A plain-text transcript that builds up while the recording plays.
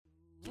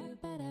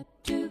Hi,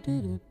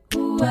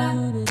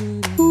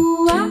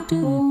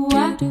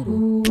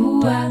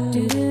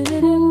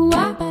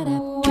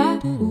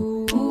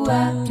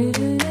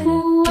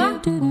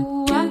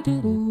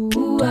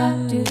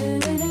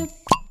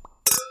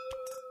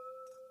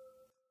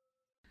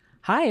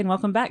 and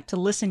welcome back to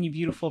Listen, You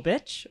Beautiful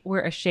Bitch. We're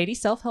a shady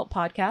self-help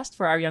podcast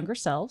for our younger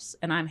selves,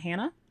 and I'm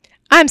Hannah.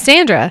 I'm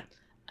Sandra.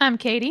 I'm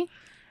Katie.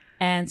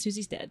 And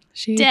Susie's dead.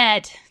 She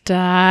Dead.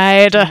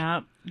 died.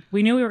 Yeah.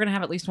 We knew we were going to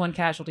have at least one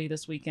casualty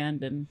this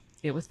weekend, and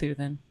it was through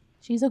then.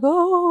 She's a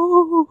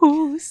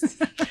ghost.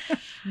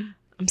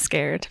 I'm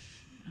scared.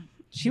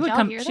 She would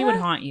come. She would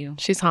haunt you.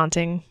 She's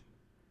haunting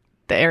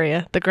the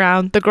area, the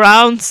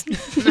grounds.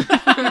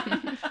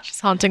 She's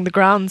haunting the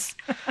grounds.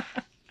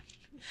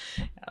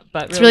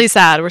 But It's really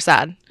sad. We're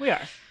sad. We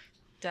are.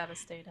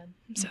 Devastated.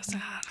 I'm so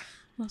sad.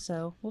 Well,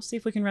 so we'll see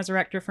if we can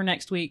resurrect her for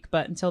next week.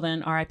 But until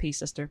then, R.I.P.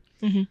 sister.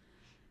 Mm-hmm.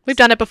 We've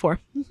done it before.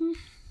 Mm-hmm.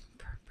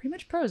 Pretty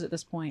much pros at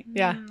this point.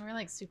 Yeah. We're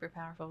like super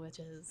powerful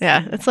witches.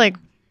 Yeah.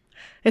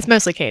 It's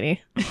mostly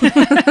Katie.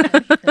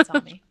 It's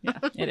on me. Yeah,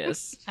 it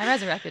is. I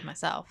resurrected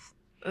myself.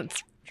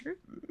 It's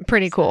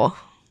pretty cool.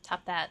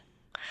 Top that.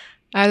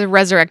 I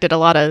resurrected a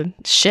lot of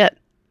shit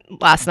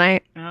last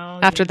night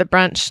after the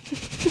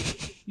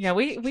brunch. Yeah,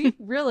 we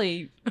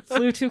really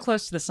flew too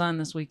close to the sun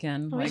this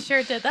weekend. We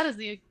sure did. That is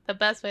the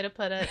best way to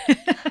put it.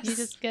 You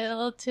just get a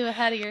little too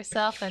ahead of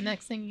yourself, and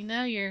next thing you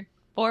know, you're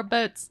 4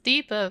 boats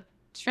deep of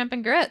shrimp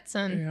and grits.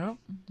 And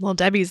Little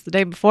Debbie's the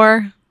day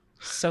before.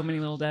 So many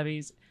Little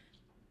Debbie's.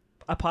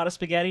 A pot of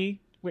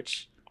spaghetti,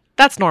 which...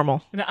 That's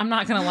normal. I'm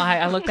not going to lie.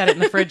 I looked at it in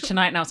the fridge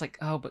tonight, and I was like,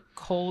 oh, but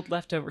cold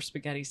leftover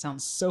spaghetti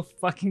sounds so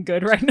fucking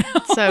good right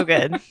now. So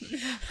good.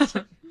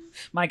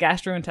 My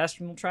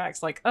gastrointestinal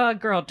tract's like,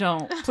 girl,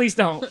 don't. Please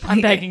don't.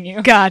 I'm begging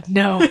you. God,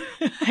 no.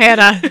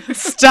 Hannah,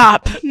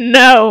 stop.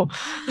 No.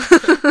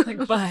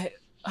 Like, but,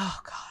 oh,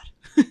 God.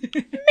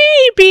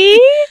 Maybe.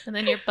 and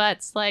then your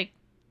butt's like,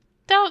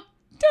 don't.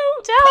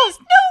 Please,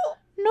 no.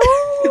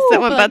 Is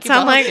that what butts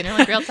sound like? You know,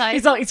 like real tight.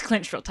 He's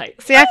clenched real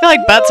tight. See, I feel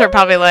like butts are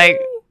probably like,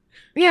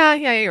 yeah,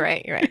 you're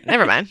right.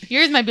 Never mind.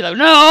 Yours might be like,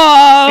 no.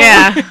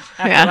 Yeah.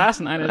 After last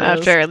night,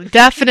 it is.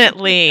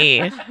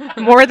 Definitely.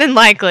 More than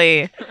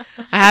likely.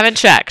 I haven't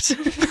checked.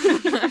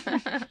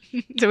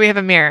 Do we have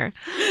a mirror?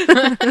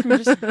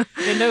 Just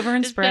bend over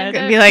and spread.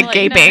 It'd be like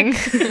gaping.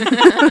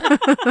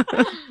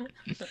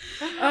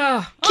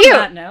 Oh, cute.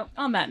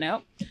 On that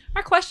note,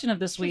 our question of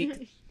this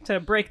week, to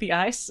break the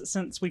ice,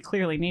 since we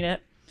clearly need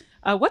it,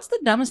 what's the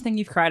dumbest thing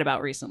you've cried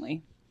about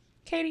recently?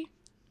 Katie,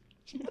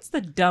 what's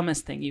the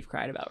dumbest thing you've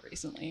cried about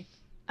recently?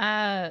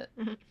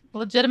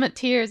 Legitimate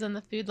tears in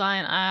the food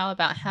line aisle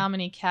about how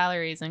many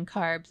calories and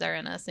carbs are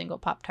in a single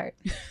Pop-Tart.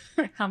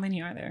 How many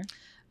are there?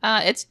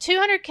 It's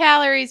 200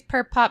 calories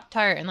per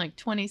Pop-Tart and like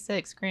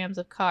 26 grams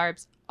of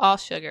carbs, all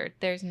sugared.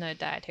 There's no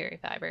dietary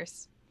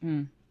fibers.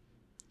 Mm.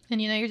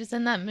 And you're just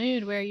in that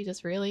mood where you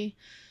just really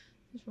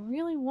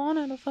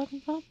wanted a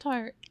fucking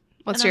Pop-Tart.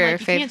 What's and your I'm like,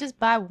 favorite? You can't just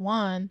buy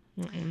one.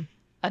 Mm-mm.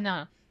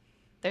 No,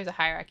 there's a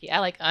hierarchy. I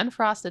like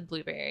unfrosted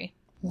blueberry.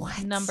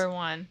 What? Number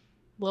 1. A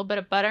little bit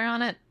of butter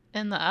on it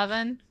in the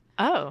oven.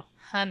 Oh.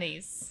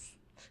 Honeys.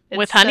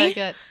 With so honey?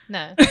 good.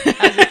 No, I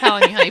was just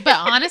calling you honey. But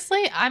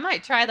honestly, I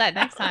might try that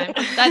next time.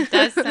 That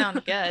does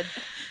sound good.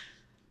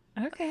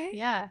 Okay.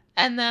 Yeah.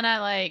 And then I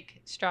like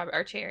strawberry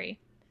or cherry.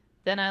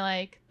 Then I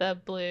like the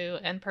blue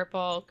and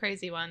purple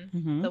crazy one.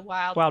 Mm-hmm. The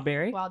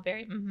wildberry.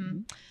 Wildberry. Mm-hmm.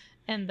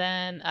 And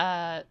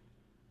then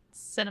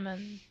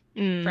cinnamon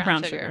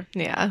brown sugar. sugar.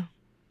 Yeah.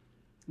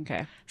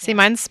 Okay. See,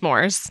 mine's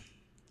s'mores.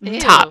 Ew.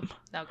 Top.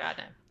 Oh, God,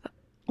 no.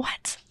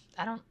 What?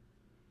 I don't.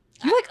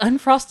 You like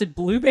unfrosted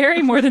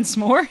blueberry more than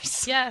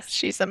s'mores? Yes.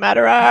 She's a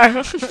murderer.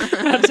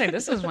 I'd say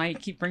this is why you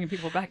keep bringing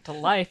people back to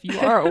life. You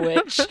are a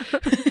witch.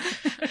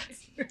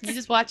 You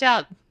just watch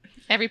out.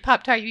 Every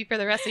Pop-Tart you eat for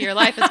the rest of your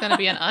life is going to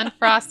be an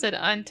unfrosted,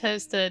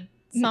 untoasted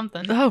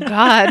something. Oh,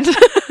 God.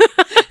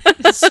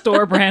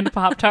 Store brand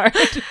Pop-Tart.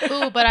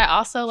 Ooh, but I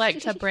also like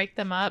to break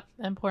them up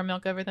and pour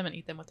milk over them and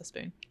eat them with a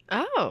spoon.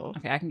 Oh.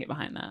 Okay, I can get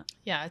behind that.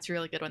 Yeah, it's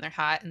really good when they're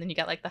hot. And then you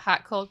got like the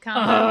hot cold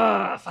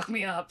combo. Fuck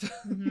me up.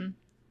 Mm-hmm.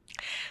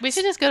 We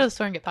should just go to the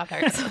store and get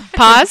Pop-Tarts.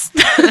 Pause.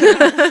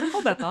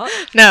 Hold that thought.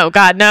 No,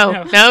 God,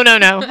 no.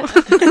 No.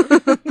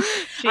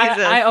 Jesus.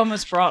 I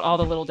almost brought all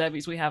the Little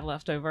Debbies we have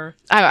left over.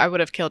 I would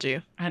have killed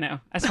you. I know.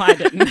 That's why I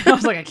didn't. I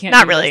was like, I can't.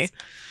 Not do really. This.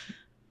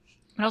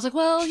 And I was like,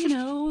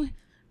 well,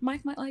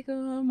 Mike might like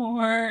them,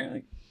 or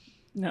like,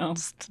 no,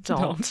 Just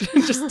don't.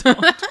 Just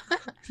don't.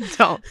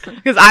 Don't.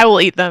 Because I will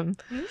eat them.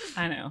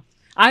 I know.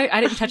 I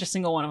didn't touch a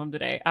single one of them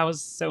today. I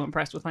was so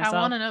impressed with myself.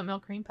 I want an oat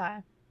milk cream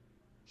pie.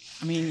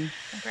 I mean,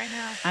 Like right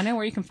now. I know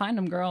where you can find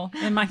them, girl.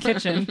 In my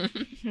kitchen.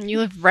 You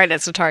live right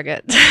next to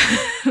Target.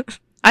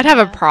 I'd have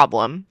a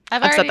problem.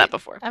 I've said that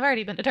before. I've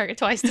already been to Target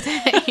twice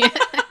today.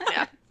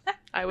 Yeah.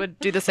 I would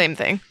do the same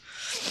thing.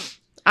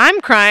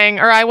 I'm crying,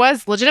 or I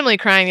was legitimately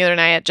crying the other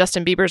night at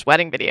Justin Bieber's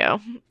wedding video.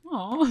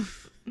 Oh,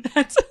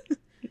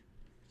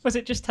 was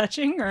it just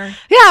touching, or?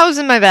 Yeah, I was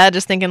in my bed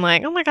just thinking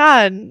like, oh my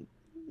God,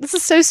 this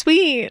is so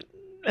sweet.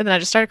 And then I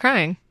just started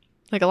crying,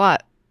 like a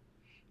lot.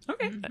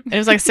 Okay. It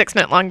was like a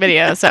 6-minute long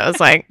video, so it was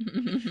like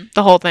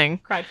the whole thing.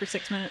 Cried for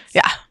 6 minutes.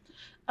 Yeah.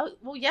 Oh,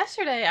 well,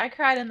 yesterday I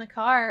cried in the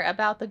car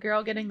about the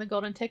girl getting the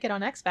golden ticket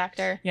on X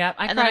Factor. Yeah.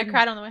 Then I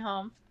cried on the way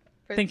home.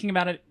 Thinking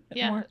about it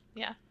more.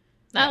 Yeah.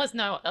 I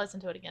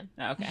listened to it again.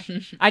 Oh,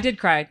 okay. I did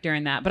cry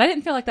during that, but I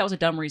didn't feel like that was a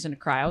dumb reason to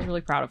cry. I was really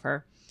proud of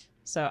her.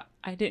 So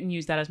I didn't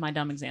use that as my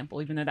dumb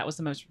example, even though that was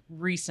the most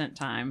recent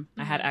time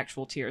I had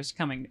actual tears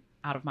coming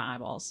out of my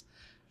eyeballs.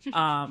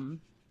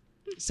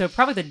 So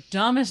probably the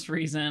dumbest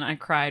reason I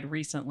cried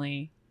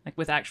recently, like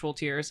with actual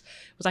tears,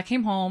 was I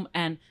came home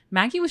and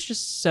Maggie was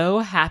just so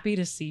happy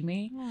to see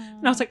me. Aww.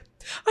 And I was like,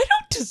 I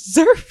don't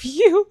deserve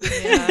you.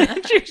 Yeah.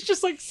 She was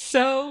just like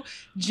so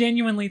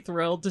genuinely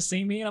thrilled to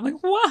see me. And I'm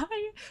like,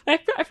 why?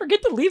 I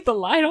forget to leave the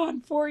light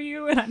on for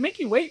you and I make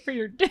you wait for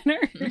your dinner.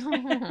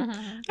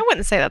 I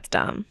wouldn't say that's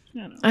dumb. I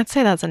don't know. I'd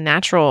say that's a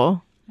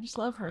natural. I just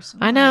love her so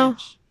I know.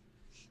 much.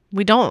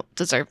 We don't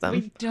deserve them,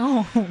 We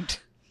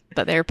don't.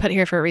 but they're put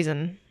here for a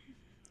reason.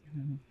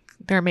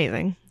 They're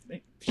amazing.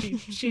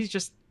 She's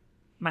just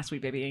my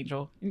sweet baby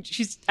angel.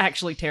 She's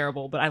actually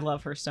terrible, but I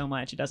love her so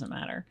much. It doesn't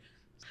matter.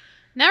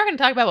 Now we're going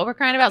to talk about what we're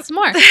crying about some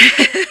more.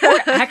 We're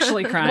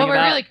actually crying What we're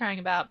about. really crying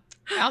about.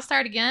 I'll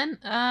start again.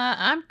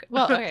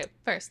 Okay,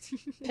 first,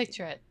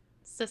 picture it.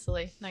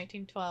 Sicily,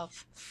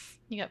 1912.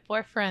 You got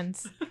 4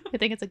 friends who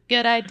think it's a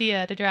good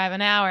idea to drive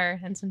an hour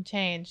and some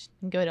change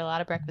and go to a lot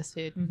of breakfast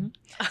food. Mhm.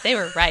 They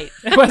were right.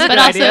 It was a But good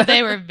also, idea.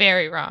 they were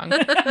very wrong.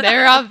 They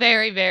were all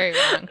very, very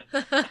wrong.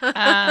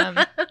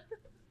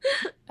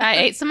 I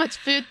ate so much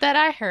food that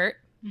I hurt,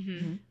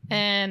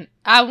 and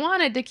I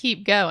wanted to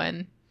keep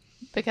going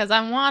because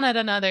I wanted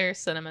another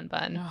cinnamon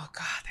bun. Oh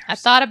God, I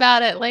thought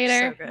about it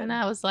later, so good. and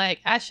I was like,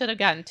 I should have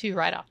gotten 2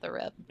 right off the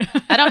rip.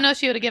 I don't know if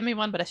she would have given me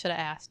one, but I should have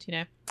asked, you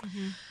know.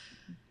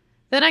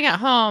 Then I got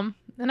home,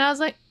 and I was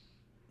like,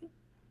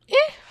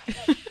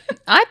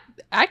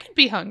 I could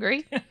be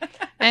hungry.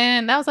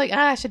 And I was like,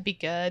 I should be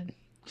good.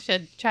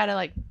 Should try to,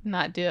 like,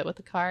 not do it with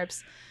the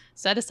carbs.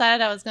 So I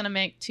decided I was going to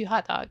make 2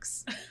 hot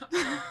dogs.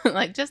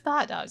 Like, just the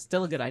hot dogs.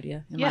 Still a good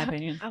idea, in Yeah. my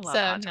opinion. I love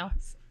So, hot no.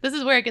 dogs. This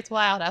is where it gets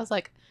wild. I was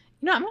like,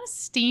 I'm going to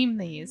steam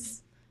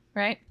these,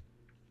 right?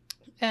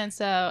 And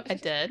so I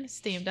did.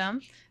 Steamed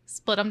them.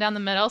 Split them down the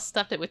middle.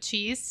 Stuffed it with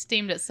cheese.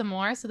 Steamed it some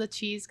more. So the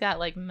cheese got,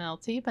 like,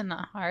 melty, but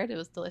not hard. It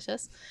was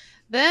delicious.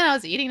 Then I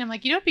was eating, and I'm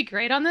like, you know what'd be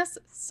great on this?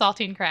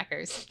 Saltine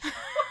crackers.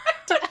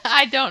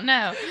 I don't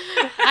know.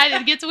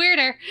 It gets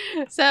weirder.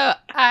 So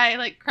I,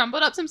 like,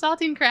 crumbled up some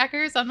saltine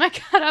crackers on my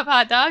cut up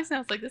hot dogs, and I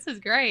was like, this is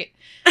great.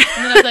 And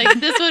then I was like,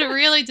 this would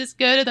really just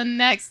go to the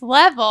next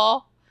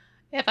level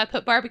if I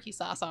put barbecue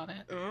sauce on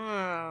it.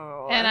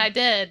 Oh. And I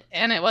did,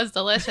 and it was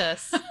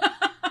delicious.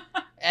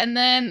 And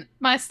then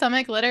my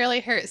stomach literally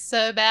hurt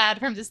so bad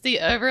from just the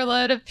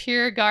overload of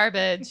pure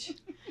garbage.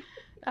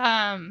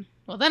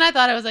 Well, then I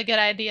thought it was a good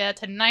idea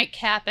to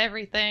nightcap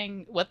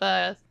everything with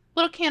a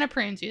little can of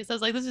prune juice. I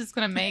was like, this is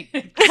going to make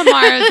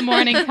tomorrow's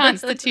morning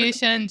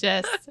constitution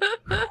that's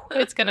how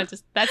it's going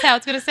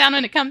to sound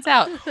when it comes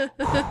out.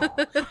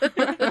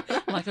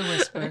 Like a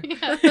whisper.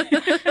 Yeah.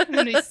 It's going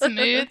to be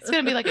smooth. It's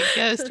going to be like a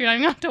ghost. You're not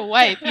even going to have to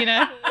wipe, you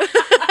know?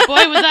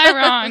 Boy, was I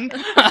wrong.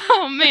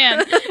 Oh,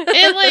 man.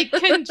 It, like,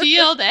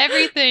 congealed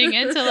everything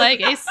into, like,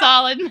 a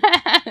solid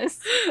mass.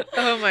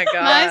 Oh my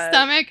god. My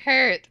stomach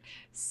hurt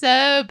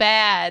so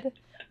bad.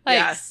 Like,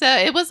 Yeah. so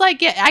it was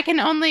like, I can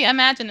only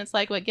imagine it's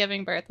like what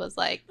giving birth was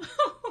like.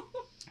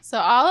 So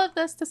all of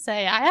this to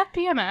say, I have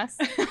PMS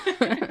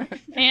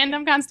and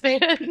I'm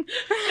constipated.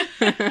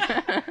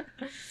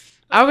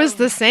 I was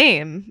the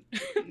same.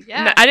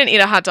 Yeah. No, I didn't eat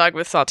a hot dog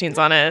with saltines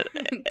on it.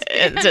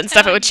 Didn't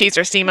stuff it with cheese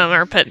or steam them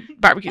or put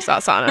barbecue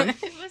sauce on them.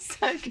 It was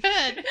so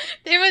good.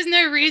 There was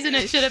no reason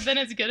it should have been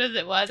as good as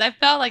it was. I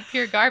felt like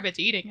pure garbage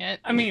eating it.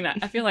 I mean,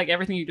 I feel like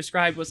everything you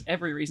described was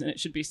every reason it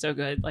should be so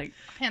good. Like,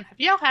 Man, have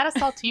y'all had a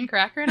saltine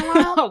cracker in a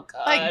while? oh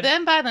God. Like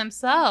them by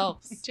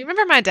themselves. Do you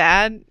remember my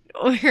dad?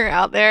 We were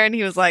out there and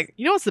he was like,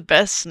 you know what's the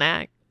best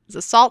snack? It's a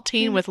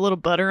saltine with a little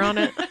butter on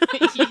it.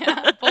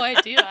 Yeah, boy,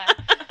 do I.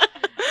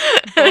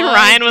 And Boy,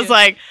 Ryan do was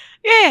like,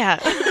 yeah.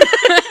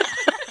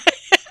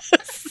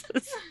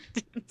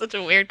 Such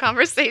a weird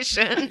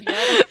conversation.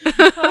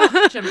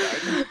 Oh, Jim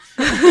Gardner.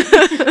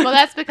 Well,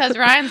 that's because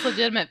Ryan's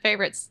legitimate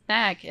favorite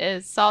snack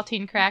is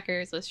saltine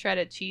crackers with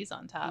shredded cheese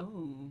on top.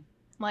 Ooh.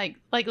 Like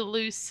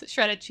loose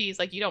shredded cheese.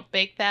 Like you don't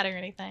bake that or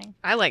anything.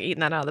 I like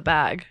eating that out of the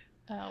bag.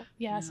 Oh,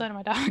 yeah, so do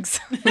my dogs.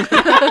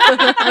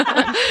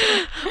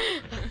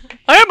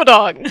 I am a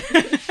dog.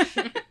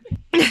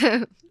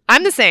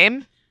 I'm the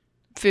same.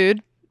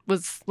 Food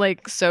was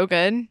like so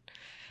good.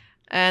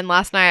 And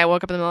last night I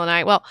woke up in the middle of the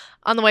night. Well,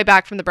 on the way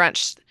back from the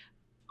brunch.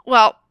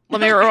 Well,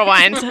 let me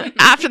rewind.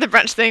 After the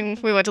brunch thing,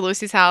 we went to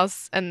Lucy's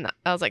house and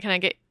I was like, can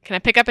I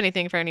pick up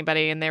anything for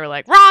anybody? And they were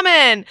like,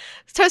 ramen,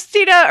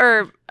 tostita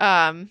or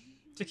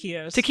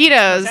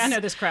taquitos. I know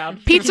this crowd.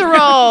 Pizza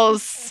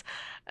rolls.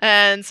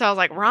 And so I was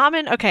like,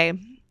 ramen? Okay.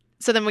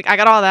 So then I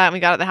got all that and we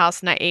got at the house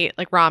and I ate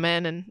like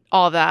ramen and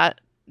all of that.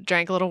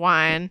 Drank a little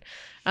wine.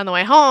 On the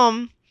way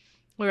home,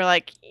 we were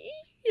like,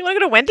 you want to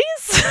go to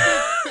Wendy's?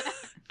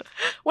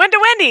 Went to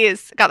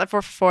Wendy's. Got the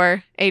 4 for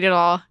 4. Ate it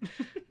all.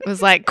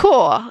 Was like,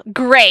 cool.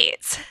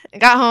 Great.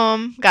 Got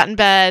home. Got in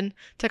bed.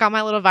 Took all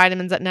my little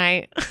vitamins at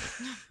night.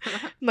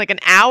 Like an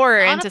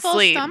hour On into a full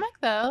sleep. stomach,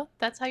 though.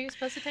 That's how you're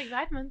supposed to take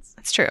vitamins.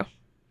 That's true.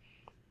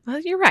 Well,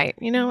 you're right.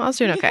 You know, I was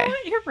doing okay.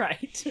 You're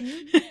right.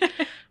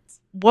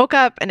 Woke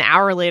up an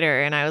hour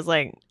later and I was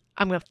like,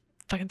 I'm going to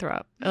fucking throw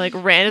up. I like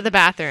ran to the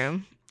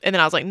bathroom and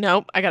then I was like,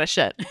 nope, I got to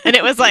shit. And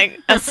it was like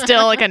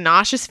still like a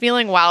nauseous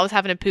feeling while I was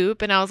having to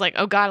poop. And I was like,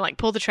 oh God, I like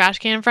pulled the trash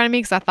can in front of me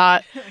because I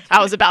thought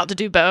I was about to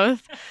do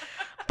both.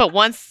 But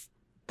once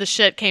the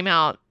shit came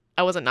out,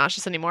 I wasn't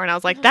nauseous anymore. And I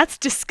was like, that's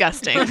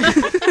disgusting.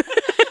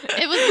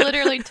 It was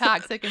literally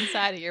toxic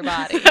inside of your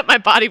body. My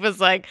body was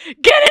like,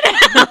 get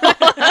it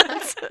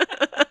out.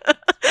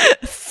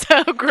 So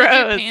Did your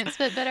gross. pants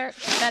fit better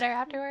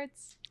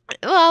afterwards?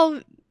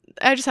 Well,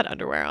 I just had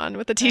underwear on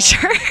with a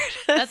t-shirt.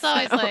 That's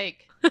always So-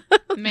 like,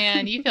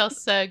 man, you feel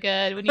so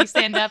good when you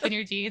stand up and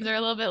your jeans are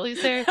a little bit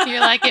looser. You're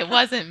like, it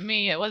wasn't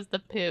me, it was the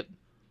poop.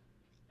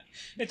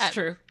 It's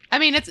true. I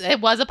mean, it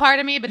was a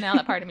part of me, but now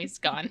that part of me's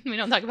gone. We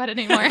don't talk about it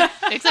anymore,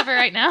 except for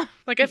right now.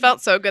 Like, it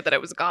felt so good that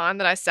it was gone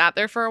that I sat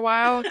there for a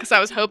while because I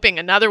was hoping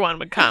another one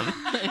would come.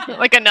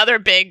 Like, another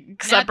big Now, do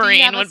you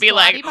submarine have a would be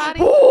like, squatty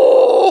potty?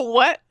 ooh,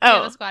 what? Do you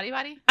have Oh, a squatty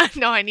body?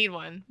 no, I need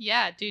one.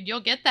 Yeah, dude, you'll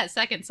get that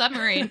second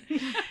submarine. You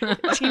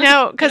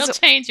know, It'll because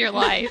change your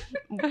life.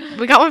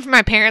 we got one from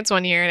my parents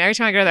one year, and every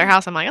time I go to their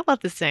house, I'm like, I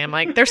love this thing. I'm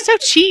like, they're so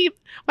cheap.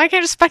 Why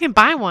can't I just fucking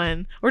buy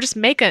one? Or just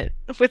make it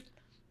with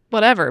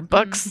whatever,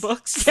 books.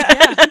 Books.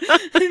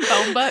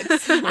 Phone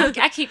books.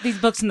 I keep these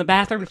books in the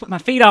bathroom to put my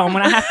feet on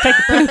when I have to take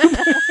a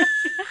poop.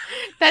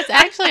 That's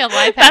actually a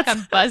life hack on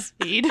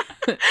BuzzFeed.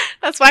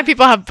 That's why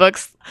people have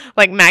books,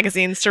 like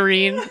magazines to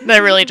read.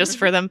 They're really just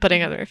for them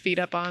putting their feet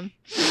up on.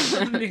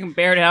 You can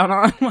bear down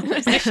on.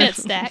 It's a shit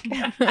stack.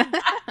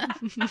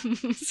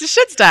 It's a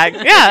shit stack.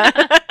 Yeah.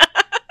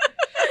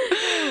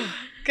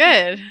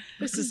 Good.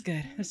 This is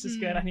good. This is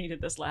good. I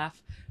needed this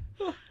laugh.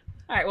 All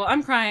right. Well,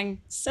 I'm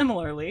crying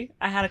similarly.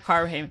 I had a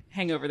carb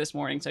hangover this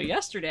morning. So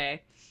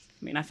yesterday,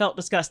 I mean, I felt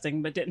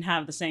disgusting, but didn't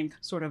have the same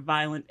sort of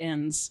violent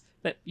ends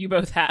that you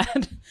both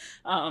had.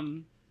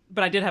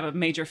 But I did have a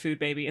major food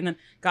baby. And then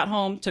got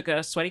home, took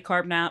a sweaty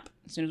carb nap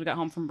as soon as we got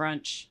home from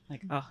brunch.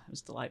 Like, oh, it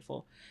was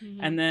delightful.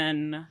 And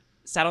then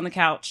sat on the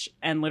couch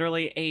and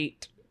literally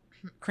ate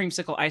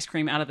creamsicle ice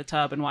cream out of the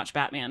tub and watched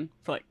Batman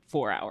for like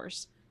 4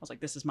 hours. I was like,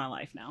 this is my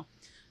life now.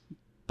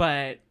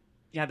 But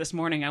yeah, this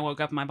morning I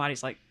woke up and my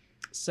body's like,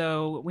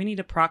 so we need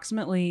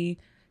approximately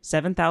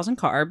 7,000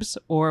 carbs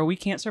or we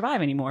can't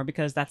survive anymore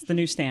because that's the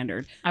new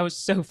standard. I was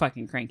so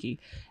fucking cranky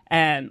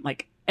and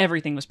like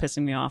everything was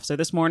pissing me off. So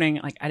this morning,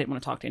 like I didn't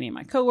want to talk to any of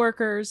my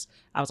coworkers.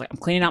 I was like, I'm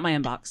cleaning out my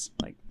inbox,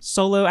 like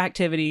solo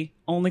activity,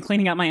 only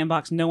cleaning out my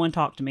inbox. No one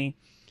talked to me.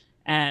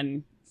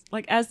 And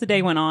like as the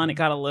day went on, it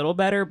got a little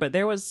better, but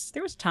there was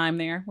time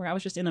there where I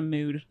was just in a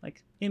mood,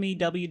 like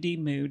MEWD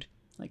mood,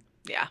 like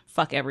Yeah.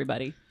 fuck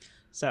everybody.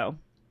 So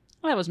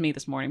that was me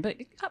this morning, but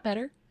it got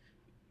better.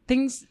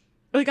 Things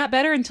it got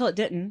better until it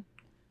didn't.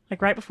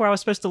 Like right before I was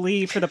supposed to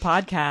leave for the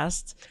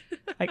podcast,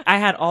 like I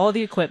had all of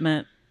the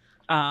equipment.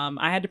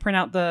 I had to print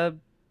out the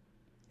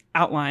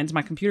outlines.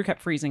 My computer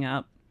kept freezing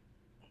up.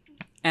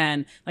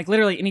 And like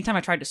literally anytime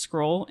I tried to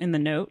scroll in the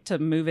note to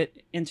move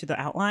it into the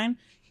outline,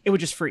 it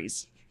would just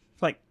freeze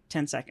for like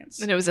 10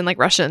 seconds. And it was in like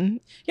Russian.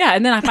 Yeah,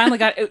 and then I finally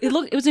got it.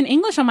 It was in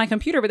English on my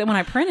computer, but then when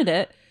I printed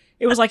it,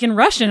 it was like in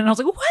Russian, and I was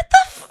like, "What the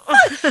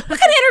fuck? What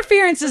kind of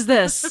interference is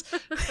this?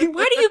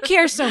 Why do you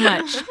care so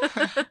much?"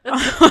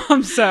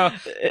 So,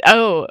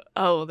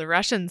 the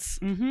Russians.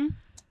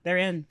 they're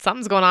in.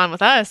 Something's going on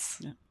with us.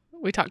 Yeah.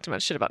 We talk too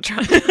much shit about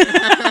Trump.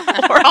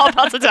 We're all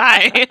about to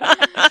die.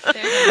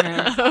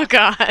 Oh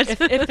God.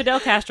 If Fidel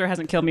Castro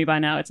hasn't killed me by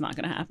now, it's not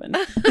going to happen.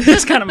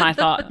 That's kind of my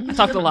thought. I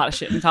talked a lot of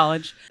shit in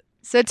college.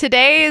 So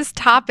today's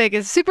topic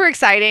is super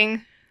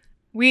exciting.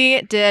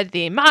 We did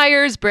the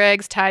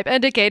Myers-Briggs type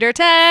indicator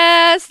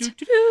test.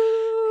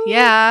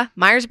 Yeah,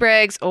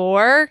 Myers-Briggs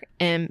or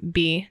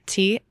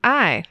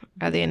MBTI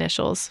are the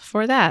initials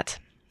for that.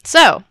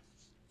 So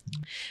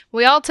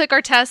we all took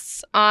our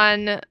tests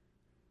on,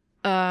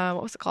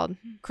 what was it called?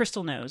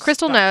 Crystal Nose.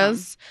 Crystal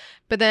Nose.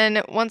 But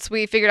then once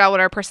we figured out what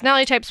our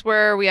personality types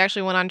were, we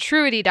actually went on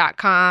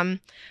Truity.com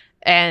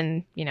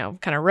and,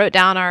 kind of wrote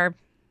down our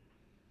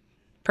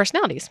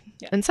personalities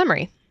in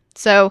summary.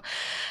 So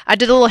I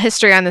did a little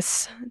history on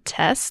this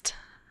test.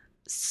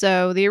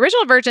 So the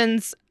original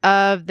versions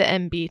of the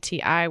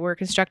MBTI were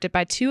constructed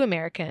by two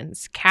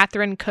Americans,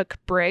 Catherine Cook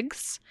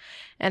Briggs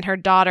and her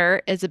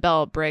daughter,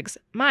 Isabel Briggs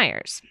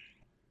Myers.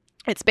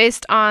 It's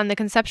based on the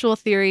conceptual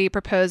theory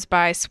proposed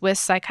by Swiss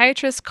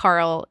psychiatrist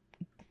Carl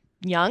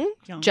Jung?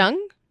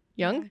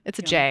 It's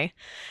a J.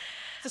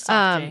 It's a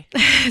soft J.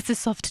 It's a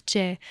soft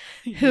J.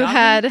 Who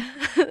had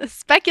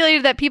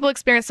speculated that people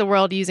experience the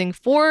world using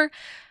four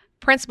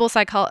principal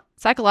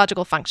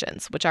psychological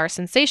functions, which are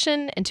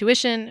sensation,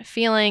 intuition,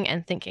 feeling,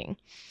 and thinking.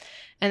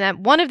 And that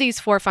one of these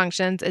four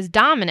functions is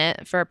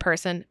dominant for a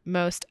person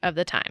most of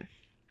the time.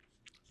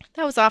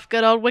 That was off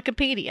good old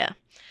Wikipedia.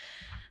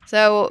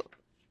 So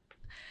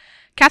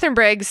Catherine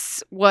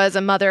Briggs was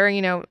a mother,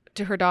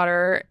 to her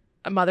daughter,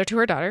 and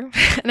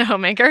a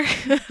homemaker.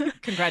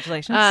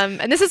 Congratulations.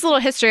 And this is a little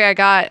history I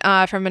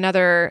got from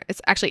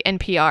it's actually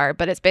NPR,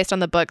 but it's based on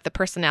the book The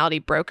Personality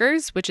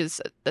Brokers, which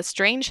is the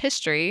strange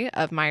history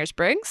of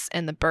Myers-Briggs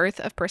and the birth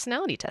of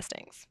personality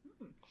testings.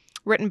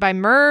 Written by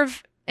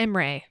Merv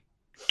Imre.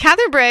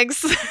 Catherine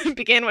Briggs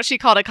began what she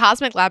called a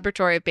cosmic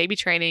laboratory of baby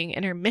training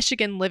in her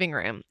Michigan living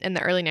room in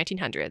the early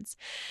 1900s.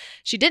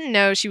 She didn't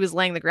know she was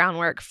laying the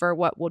groundwork for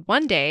what would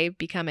one day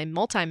become a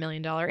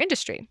multi-million-dollar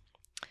industry.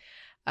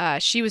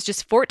 She was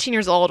just 14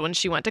 years old when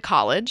she went to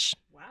college.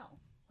 Wow.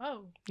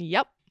 Oh.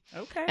 Yep.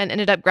 Okay. And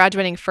ended up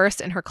graduating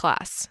first in her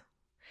class.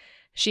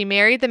 She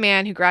married the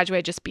man who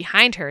graduated just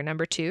behind her,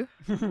 number 2.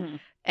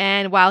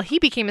 And while he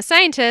became a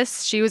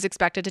scientist, she was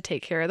expected to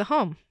take care of the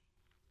home.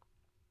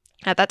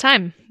 At that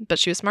time, but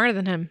she was smarter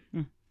than him.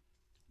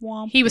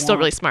 Womp, He was still womp.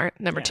 really smart.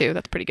 Number 2,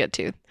 that's pretty good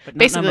too. But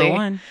Basically, not number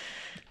 1.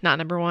 Not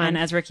number 1. And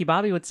as Ricky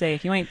Bobby would say,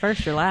 if you ain't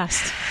first, you're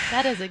last.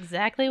 That is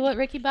exactly what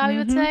Ricky Bobby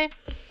would say.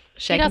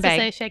 Shake He'd and also bake.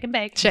 say shake and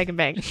bake. Shake and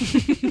bake.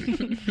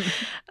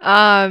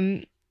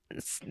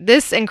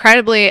 This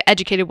incredibly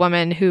educated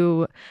woman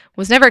who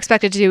was never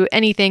expected to do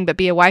anything but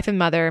be a wife and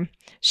mother,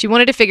 she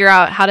wanted to figure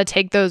out how to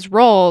take those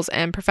roles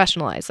and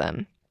professionalize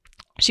them.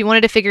 She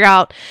wanted to figure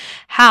out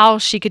how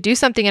she could do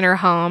something in her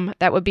home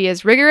that would be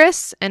as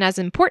rigorous and as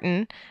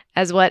important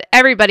as what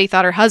everybody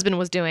thought her husband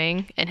was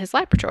doing in his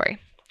laboratory.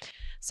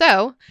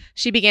 So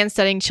she began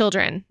studying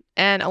children,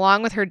 and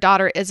along with her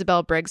daughter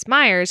Isabel Briggs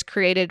Myers,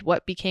 created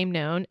what became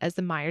known as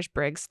the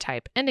Myers-Briggs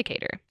Type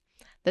Indicator.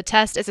 The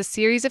test is a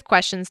series of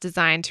questions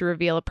designed to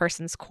reveal a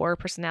person's core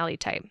personality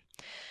type.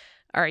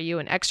 Are you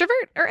an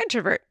extrovert or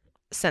introvert?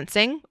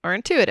 Sensing or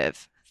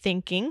intuitive?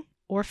 Thinking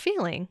or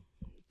feeling?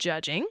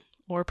 Judging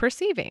or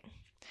perceiving?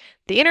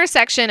 The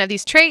intersection of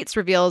these traits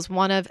reveals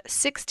one of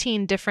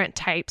 16 different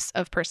types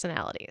of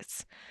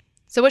personalities.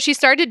 So what she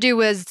started to do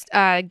was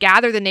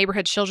gather the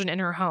neighborhood children in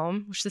her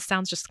home, which this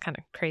sounds just kind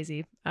of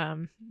crazy.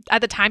 At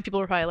the time, people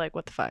were probably like,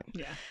 what the fuck?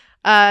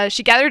 Yeah.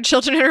 She gathered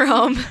children in her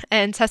home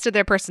and tested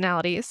their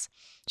personalities.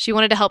 She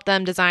wanted to help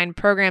them design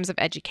programs of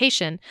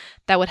education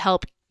that would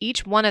help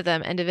each one of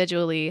them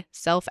individually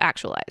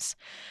self-actualize.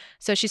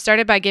 So she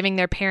started by giving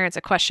their parents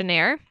a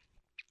questionnaire,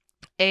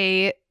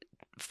 a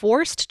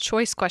forced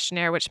choice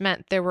questionnaire, which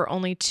meant there were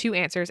only 2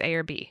 answers, A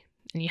or B,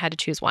 and you had to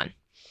choose one.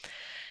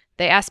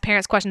 They asked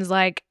parents questions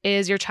like,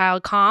 is your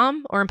child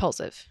calm or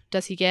impulsive?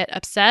 Does he get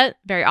upset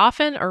very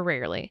often or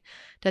rarely?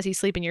 Does he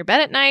sleep in your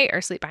bed at night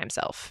or sleep by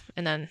himself?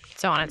 And then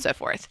so on and so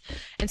forth.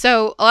 And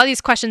so a lot of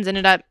these questions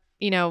ended up,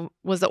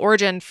 was the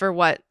origin for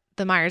what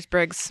the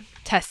Myers-Briggs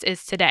test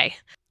is today.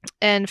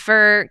 And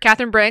for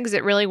Catherine Briggs,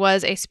 it really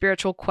was a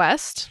spiritual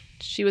quest.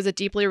 She was a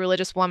deeply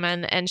religious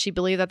woman, and she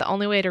believed that the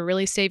only way to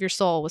really save your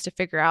soul was to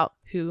figure out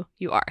who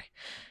you are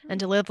and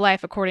to live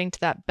life according to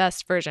that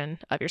best version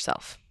of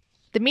yourself.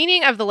 The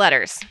meaning of the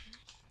letters.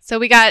 So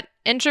we got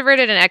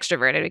introverted and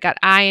extroverted. We got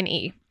I and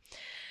E.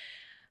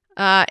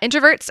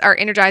 Introverts are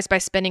energized by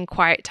spending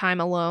quiet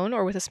time alone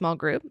or with a small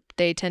group.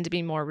 They tend to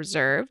be more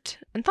reserved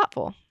and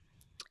thoughtful.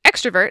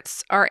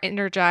 Extroverts are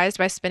energized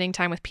by spending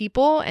time with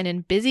people and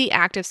in busy,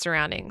 active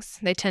surroundings.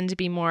 They tend to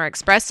be more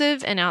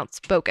expressive and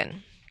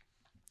outspoken.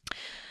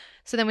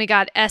 So then we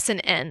got S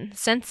and N,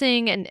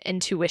 sensing and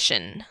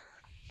intuition.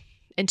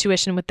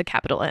 Intuition with the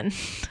capital N.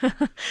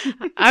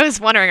 I was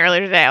wondering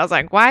earlier today, I was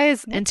like, why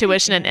is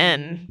intuition an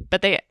N?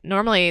 But they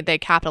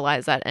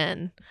capitalize that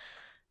N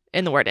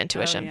in the word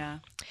intuition. Oh,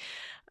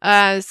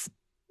 yeah.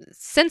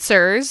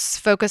 Sensors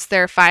focus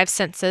their 5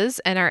 senses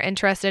and are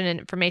interested in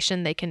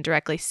information they can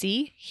directly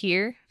see,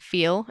 hear,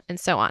 feel, and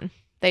so on.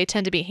 They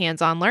tend to be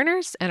hands-on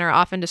learners and are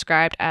often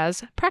described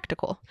as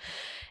practical.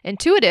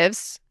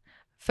 Intuitives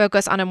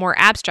focus on a more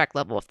abstract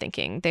level of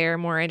thinking. They are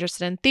more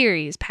interested in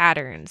theories,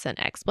 patterns, and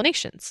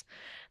explanations.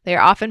 They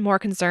are often more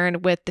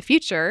concerned with the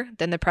future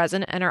than the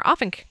present and are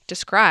often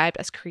described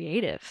as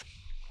creative.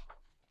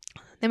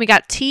 Then we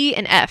got T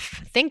and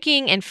F,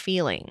 thinking and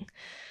feeling.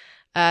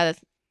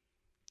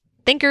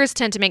 Thinkers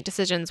tend to make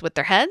decisions with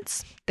their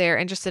heads. They're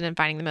interested in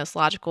finding the most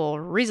logical,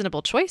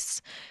 reasonable choice.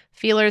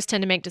 Feelers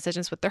tend to make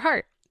decisions with their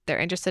heart. They're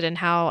interested in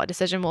how a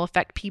decision will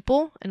affect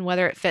people and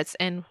whether it fits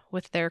in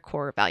with their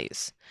core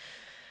values.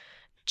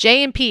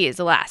 J and P is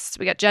the last.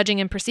 We got judging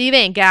and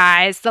perceiving,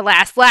 guys. The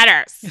last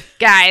letters.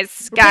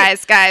 Guys.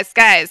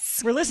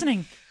 We're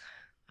listening.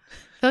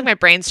 I feel like my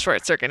brain's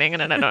short-circuiting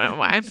and I don't know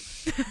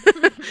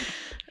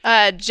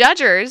why.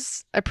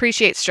 Judgers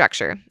appreciate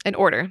structure and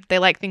order. They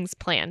like things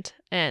planned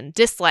and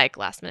dislike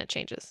last-minute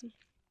changes.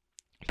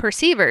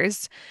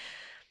 Perceivers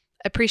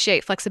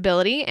appreciate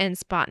flexibility and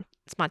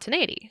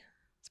spontaneity.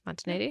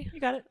 Spontaneity?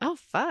 You got it. Oh,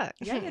 fuck.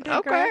 Yeah, you did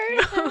okay.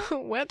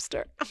 great.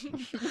 Webster.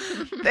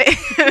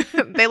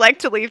 They like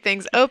to leave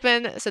things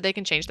open so they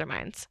can change their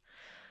minds.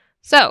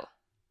 So,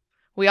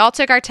 we all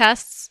took our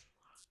tests,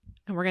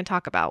 and we're going to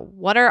talk about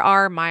what are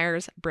our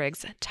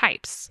Myers-Briggs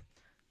types.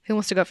 Who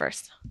wants to go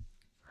first?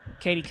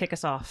 Katie, kick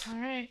us off. All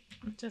right.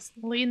 I'm just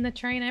leading the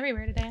train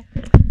everywhere today.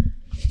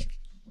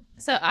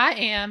 So I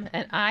am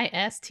an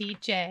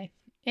ISTJ.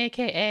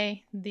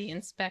 AKA the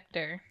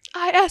inspector.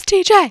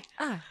 ISTJ.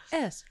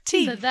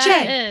 IST. So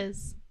that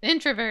is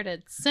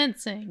introverted,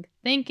 sensing,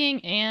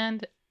 thinking,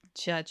 and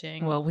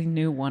judging. Well, we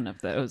knew one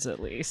of those at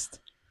least.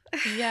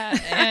 Yeah,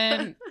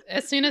 and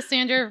as soon as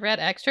Sandra read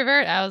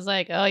extrovert, I was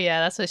like, oh yeah,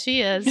 that's what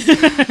she is.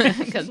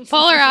 Because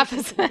polar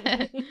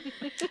opposite.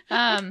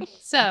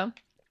 So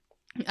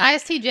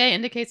ISTJ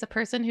indicates a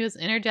person who is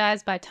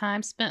energized by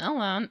time spent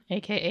alone,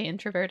 aka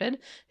introverted,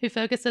 who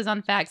focuses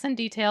on facts and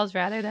details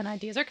rather than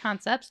ideas or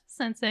concepts,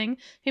 sensing,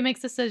 who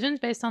makes decisions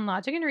based on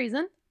logic and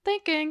reason,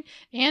 thinking,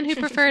 and who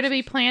prefer to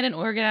be planned and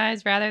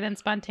organized rather than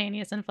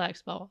spontaneous and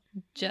flexible,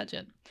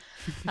 judging.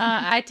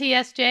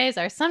 ITSJs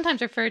are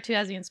sometimes referred to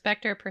as the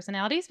inspector of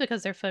personalities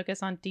because they're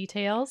focused on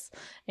details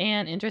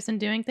and interest in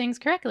doing things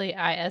correctly.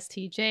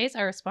 ISTJs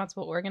are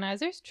responsible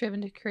organizers,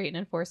 driven to create and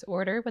enforce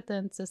order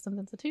within systems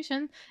and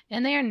institutions,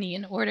 and they are neat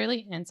and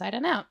orderly inside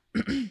and out.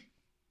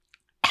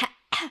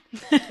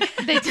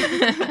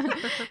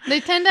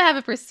 They tend to have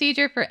a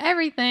procedure for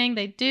everything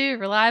they do,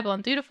 reliable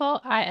and dutiful.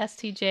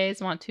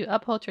 ISTJs want to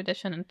uphold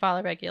tradition and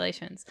follow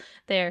regulations.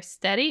 They are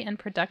steady and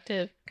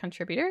productive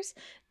contributors.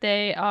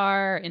 They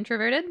are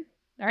introverted.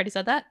 I already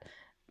said that.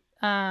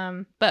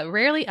 But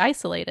rarely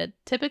isolated.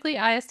 Typically,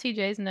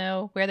 ISTJs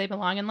know where they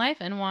belong in life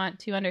and want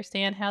to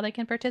understand how they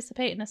can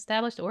participate in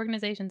established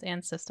organizations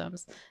and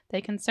systems.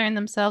 They concern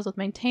themselves with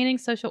maintaining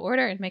social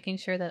order and making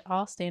sure that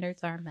all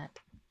standards are met.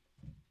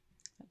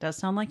 Does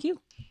sound like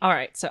you. All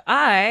right, so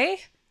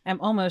I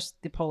am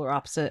almost the polar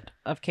opposite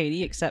of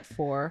Katie, except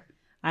for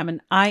I'm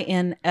an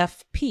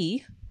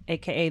INFP,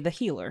 aka the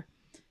healer.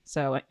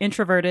 So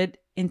introverted,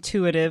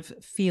 intuitive,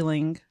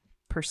 feeling,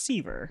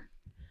 perceiver.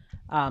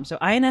 So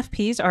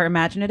INFPs are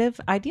imaginative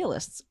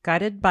idealists,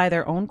 guided by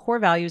their own core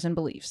values and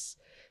beliefs.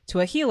 To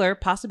a healer,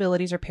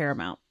 possibilities are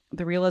paramount.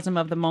 The realism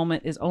of the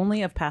moment is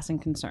only of passing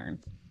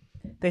concern.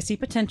 They see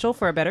potential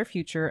for a better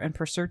future and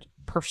pursue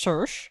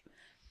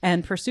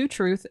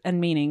truth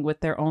and meaning with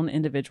their own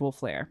individual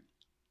flair.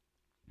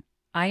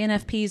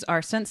 INFPs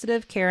are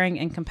sensitive, caring,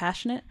 and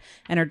compassionate,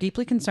 and are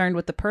deeply concerned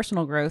with the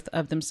personal growth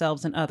of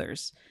themselves and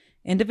others.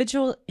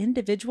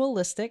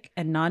 Individualistic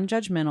and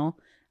non-judgmental,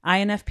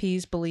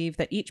 INFPs believe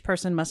that each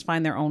person must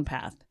find their own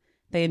path.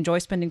 They enjoy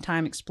spending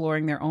time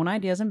exploring their own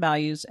ideas and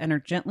values and are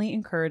gently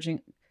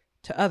encouraging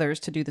to others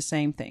to do the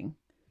same thing.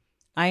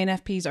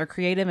 INFPs are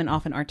creative and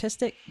often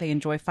artistic. They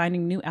enjoy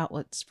finding new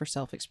outlets for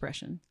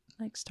self-expression.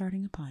 Like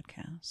starting a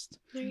podcast.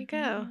 There you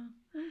go.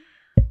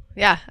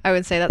 Yeah, I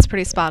would say that's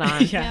pretty spot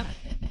on. Yeah.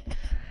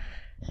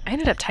 I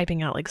ended up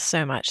typing out like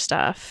so much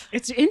stuff.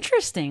 It's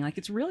interesting. Like,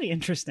 it's really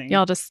interesting.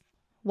 Y'all just,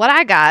 what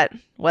I got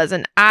was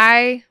an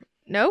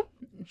nope.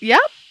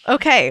 Yep.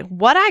 Okay.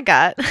 What I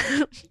got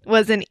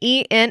was an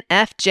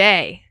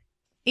ENFJ.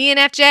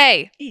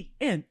 ENFJ.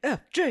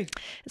 ENFJ.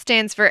 It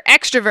stands for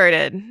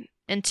extroverted,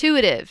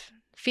 intuitive,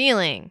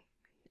 feeling,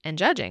 and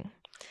judging,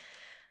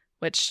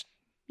 which...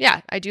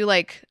 yeah, I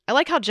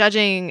like how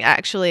judging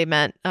actually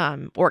meant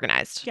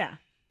organized. Yeah.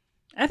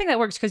 I think that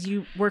works because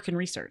you work in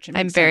research.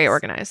 I'm very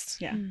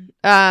organized. Yeah.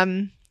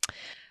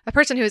 A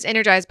person who is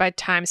energized by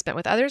time spent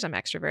with others, I'm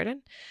extroverted.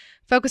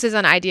 Focuses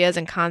on ideas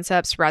and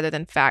concepts rather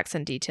than facts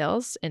and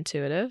details,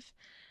 intuitive.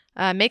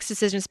 Makes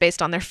decisions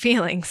based on their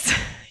feelings.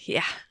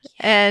 Yeah.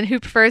 And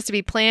who prefers to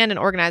be planned and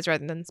organized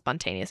rather than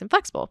spontaneous and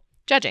flexible,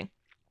 judging.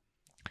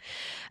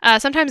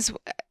 Sometimes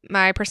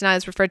my personality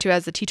is referred to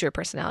as the teacher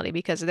personality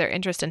because of their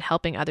interest in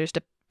helping others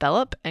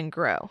develop and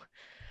grow.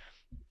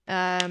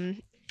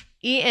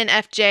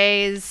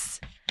 ENFJs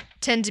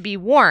tend to be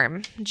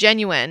warm,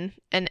 genuine,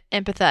 and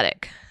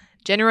empathetic,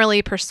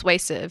 generally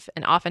persuasive,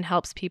 and often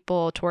helps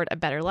people toward a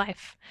better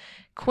life.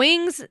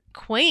 Queens,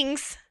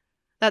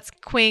 that's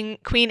queen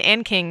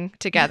and king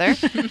together.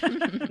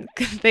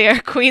 They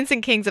are queens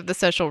and kings of the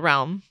social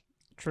realm.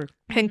 True.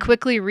 Can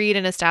quickly read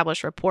and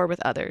establish rapport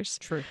with others.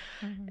 True.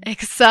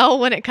 Excel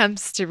when it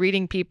comes to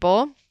reading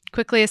people,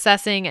 quickly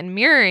assessing and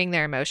mirroring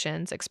their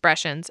emotions,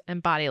 expressions,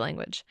 and body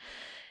language.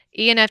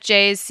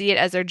 ENFJs see it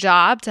as their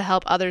job to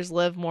help others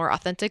live more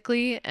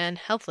authentically and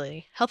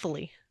healthily.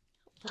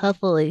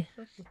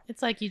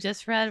 It's like you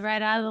just read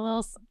right out of the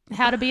little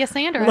How to Be a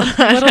Sandra.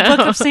 Little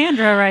book of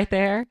Sandra right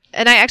there.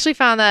 And I actually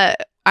found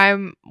that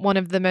I'm one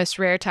of the most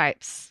rare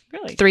types.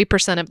 Really?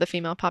 3% of the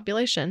female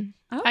population.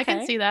 Okay. I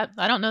can see that.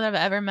 I don't know that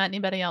I've ever met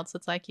anybody else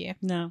that's like you.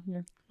 No.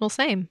 You're... Well,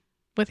 same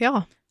with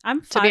y'all.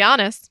 I'm to be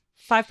honest.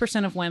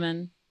 5% of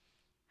women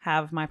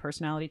have my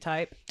personality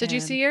type. Did you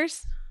see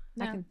yours?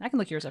 No. I can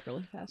look yours up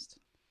really fast.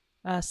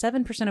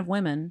 7% of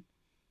women,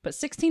 but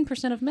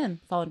 16% of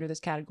men fall under this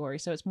category.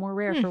 So it's more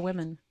rare for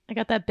women. I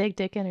got that big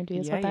dick energy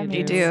is Yeah, what that you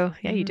means. You do.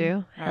 Yeah, you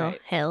do. All right.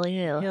 Hell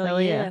yeah.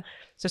 Hell yeah.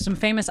 So some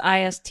famous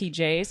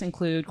ISTJs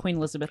include Queen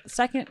Elizabeth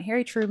II,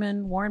 Harry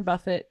Truman, Warren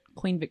Buffett,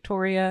 Queen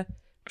Victoria,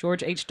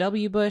 George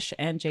H.W. Bush,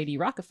 and J.D.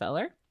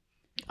 Rockefeller.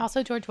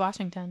 Also George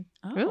Washington.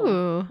 Oh,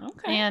 Ooh.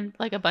 okay. And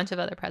like a bunch of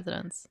other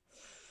presidents.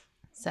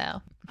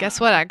 So. Guess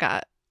what I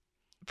got?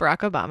 Barack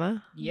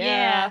Obama.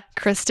 Yeah.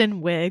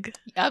 Kristen Wiig.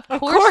 Of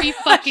course you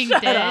fucking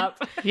Shut did.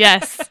 up.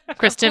 Yes.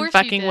 Kristen course you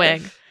fucking did.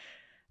 Wiig.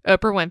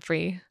 Oprah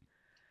Winfrey.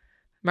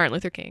 Martin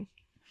Luther King.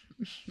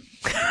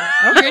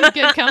 You're in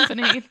good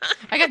company.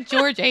 I got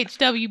George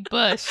H.W.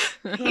 Bush.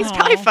 He's Aw.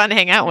 probably fun to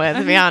hang out with,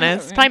 to be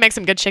honest. Probably make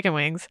some good chicken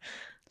wings.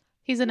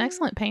 He's an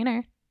excellent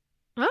painter.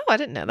 Oh, I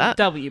didn't know that.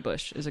 W.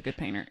 Bush is a good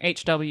painter.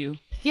 H.W.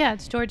 Yeah,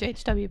 it's George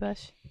H.W.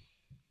 Bush.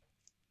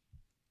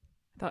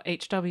 I thought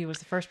H.W. was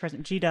the first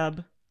president.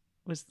 G-Dub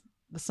was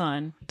the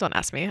son. Don't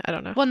ask me. I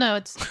don't know. Well, no,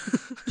 it's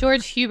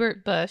George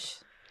Hubert Bush,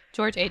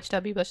 George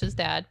H.W. Bush's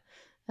dad,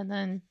 and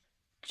then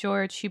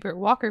George Hubert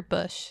Walker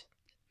Bush.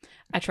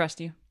 I trust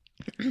you.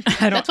 I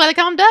don't. That's why they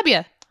call him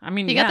W. I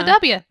mean, He yeah. got the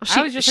W.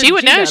 I was just She heard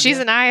would know. G-Dub, She's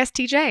yeah. an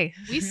ISTJ.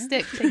 We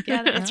stick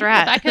together. That's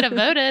right. If I could have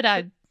voted,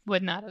 I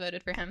would not have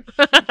voted for him.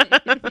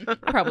 I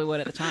probably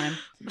would at the time.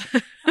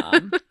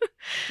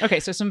 Okay,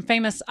 so some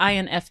famous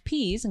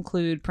INFPs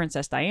include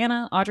Princess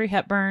Diana, Audrey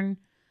Hepburn,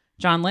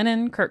 John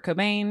Lennon, Kurt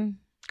Cobain,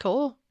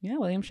 Cool. yeah,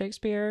 William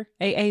Shakespeare,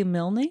 A.A.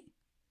 Milne,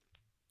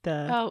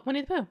 Oh,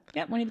 Winnie the Pooh.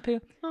 yeah, Winnie the Pooh,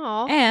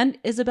 Aw. and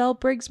Isabel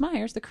Briggs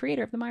Myers, the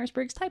creator of the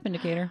Myers-Briggs type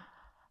indicator.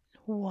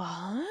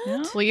 What?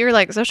 Yeah. Well, you're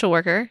like a social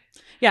worker.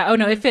 Yeah, oh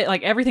no, it fit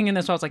like everything in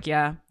this. I was like,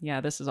 yeah,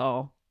 this is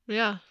all.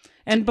 Yeah.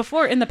 And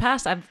before, in the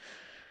past, I've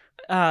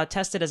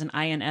tested as an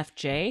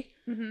INFJ,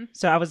 Mm-hmm.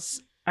 so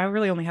I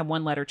really only had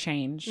one letter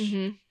change,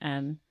 Mm-hmm.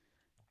 and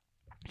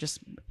just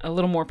a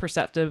little more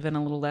perceptive and a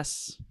little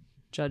less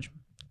judge.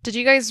 Did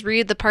you guys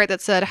read the part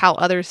that said how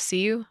others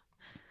see you?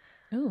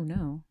 Oh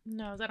no.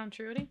 No, is that on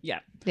Truity? Yeah.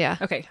 Yeah.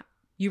 Okay.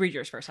 You read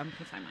yours first. I'm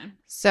gonna find mine.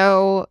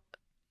 So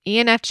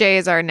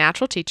ENFJs are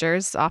natural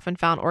teachers, often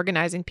found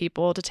organizing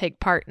people to take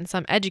part in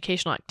some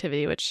educational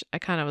activity, which I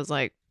kind of was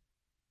like,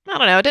 I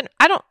don't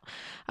know.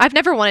 I've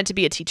never wanted to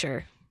be a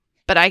teacher,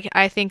 but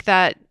I think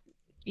that,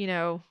 you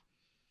know,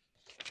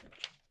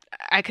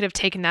 I could have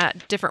taken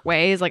that different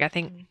ways. Like I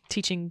think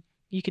teaching,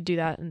 you could do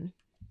that and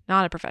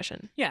not a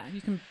profession. Yeah,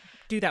 you can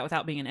do that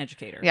without being an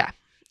educator. Yeah.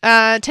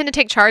 Tend to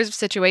take charge of a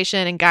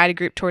situation and guide a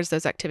group towards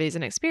those activities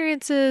and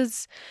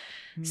experiences.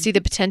 Mhm. See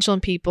the potential in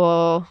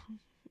people.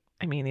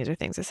 I mean, these are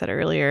things I said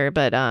earlier,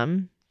 but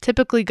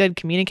typically good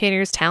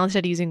communicators, talented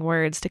at using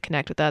words to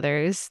connect with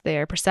others. They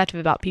are perceptive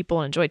about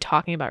people and enjoy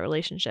talking about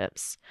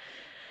relationships.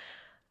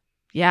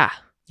 Yeah.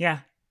 Yeah.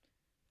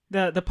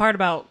 The part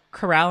about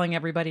corralling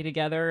everybody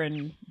together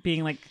and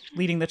being like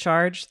leading the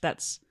charge,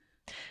 that's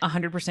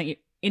 100%.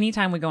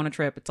 Anytime we go on a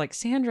trip, it's like,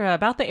 Sandra,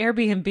 about the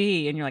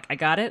Airbnb. And you're like, I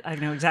got it. I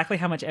know exactly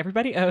how much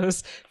everybody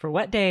owes for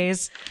what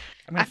days.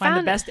 I'm going to find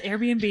the best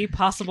Airbnb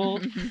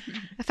possible.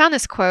 I found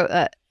this quote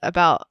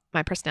about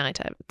my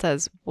personality type. It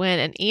says, when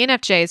an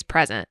ENFJ is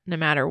present, no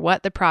matter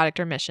what the product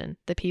or mission,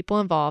 the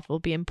people involved will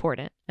be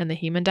important and the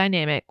human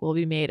dynamic will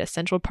be made a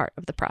central part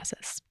of the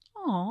process.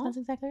 Aw. That's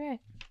exactly right.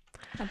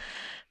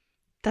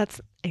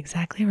 That's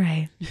exactly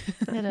right.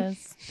 It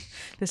is.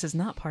 This is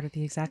not part of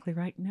the Exactly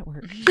Right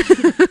network.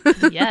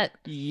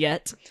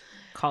 Yet.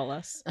 Call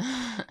us.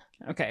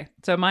 Okay.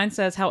 So mine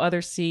says how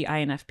others see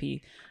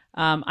INFP.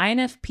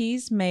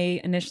 INFPs may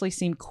initially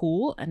seem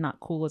cool, and not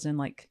cool as in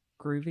like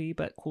groovy,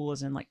 but cool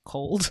as in like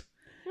cold,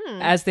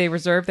 as they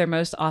reserve their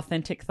most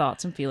authentic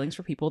thoughts and feelings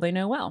for people they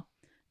know well.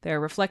 They're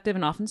reflective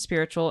and often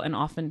spiritual and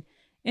often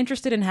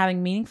interested in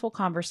having meaningful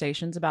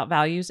conversations about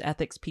values,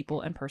 ethics,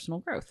 people, and personal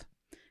growth.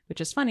 Which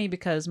is funny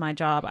because my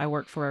job, I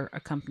work for a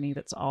company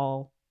that's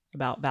all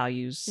about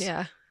values.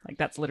 Yeah. Like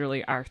that's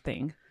literally our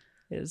thing,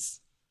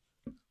 is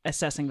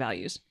assessing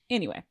values.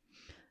 Anyway.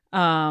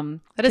 That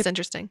is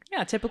interesting.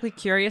 Yeah, typically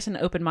curious and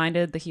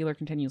open-minded, the healer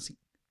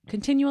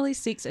continually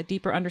seeks a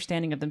deeper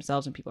understanding of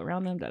themselves and people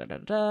around them.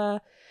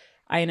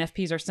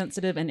 INFPs are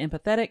sensitive and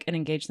empathetic and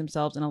engage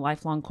themselves in a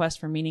lifelong quest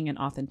for meaning and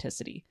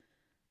authenticity.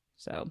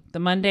 So the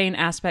mundane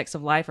aspects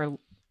of life are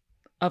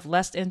of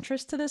less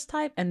interest to this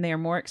type, and they are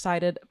more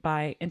excited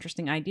by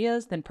interesting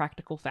ideas than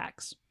practical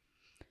facts.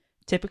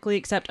 Typically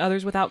accept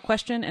others without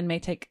question and may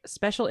take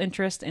special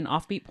interest in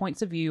offbeat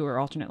points of view or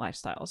alternate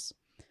lifestyles.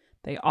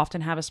 They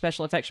often have a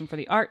special affection for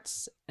the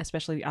arts,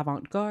 especially the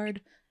avant-garde,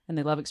 and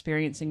they love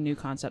experiencing new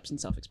concepts and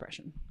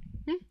self-expression.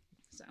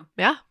 So,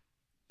 Yeah.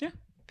 Yeah.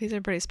 These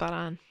are pretty spot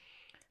on.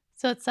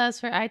 So it says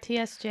for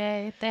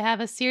ITSJ, they have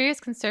a serious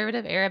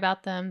conservative air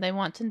about them. They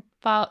want to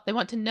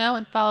know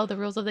and follow the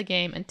rules of the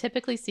game and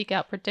typically seek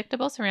out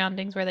predictable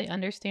surroundings where they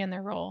understand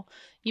their role.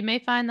 You may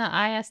find the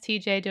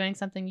ISTJ doing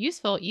something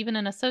useful even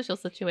in a social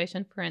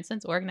situation, for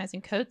instance,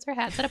 organizing coats or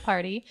hats at a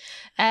party,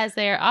 as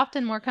they are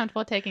often more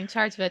comfortable taking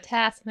charge of a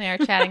task than they are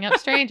chatting up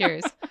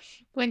strangers.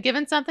 When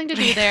given something to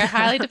do, they are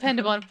highly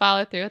dependable and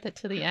follow through with it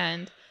to the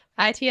end.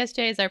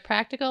 ITSJs are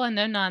practical and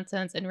no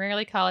nonsense and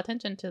rarely call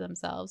attention to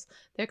themselves.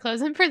 Their clothes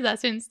and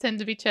possessions tend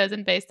to be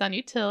chosen based on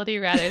utility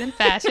rather than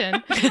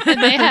fashion,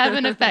 and they have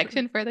an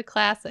affection for the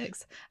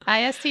classics.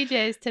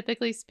 ISTJs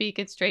typically speak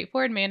in a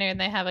straightforward manner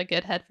and they have a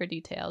good head for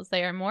details.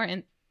 They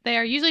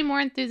are usually more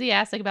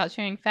enthusiastic about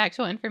sharing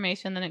factual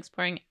information than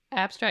exploring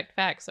abstract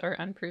facts or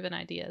unproven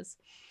ideas.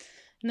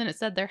 And then it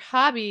said their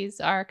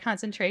hobbies are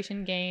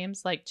concentration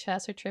games like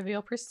chess or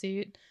Trivial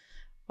Pursuit,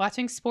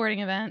 watching sporting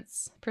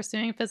events,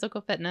 pursuing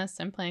physical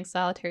fitness, and playing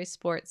solitary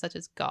sports such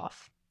as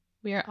golf.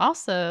 We are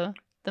also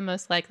the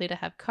most likely to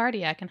have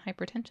cardiac and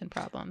hypertension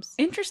problems.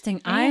 interesting.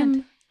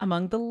 And-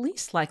 among the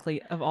least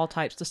likely of all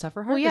types to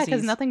suffer heart Well, yeah,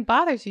 because disease. nothing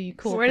bothers you, you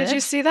cool Where did you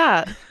bitch. see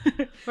that?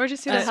 Where did you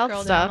see the health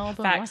Scroll down a stuff? little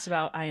bit more. Facts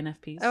about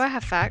INFPs. Oh, I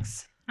have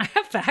facts. I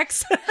have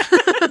facts.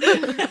 But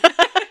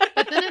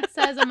then it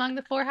says among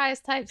the 4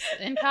 highest types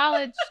in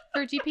college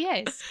for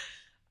GPAs.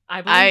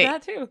 I believe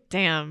that too.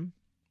 Damn.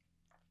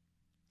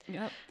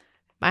 Yep.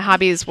 My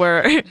hobbies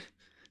were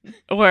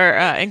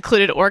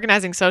included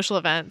organizing social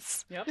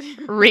events, Yep.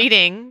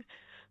 reading.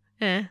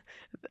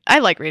 I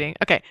like reading.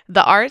 Okay.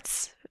 The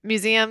arts,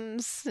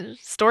 museums,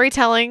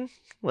 storytelling,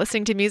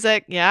 listening to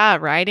music. Yeah.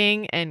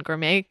 Writing and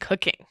gourmet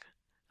cooking.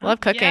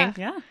 Love cooking. Yeah.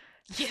 Yeah.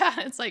 Yeah,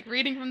 it's like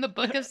reading from the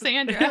book of It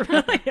Sandra.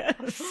 really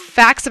is.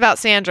 Facts about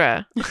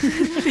Sandra.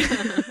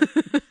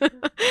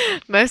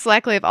 Most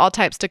likely of all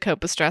types to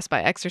cope with stress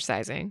by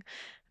exercising.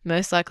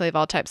 Most likely of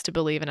all types to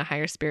believe in a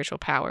higher spiritual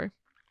power.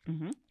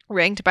 Mhm.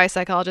 Ranked by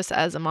psychologists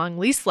as among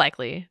least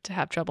likely to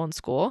have trouble in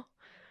school.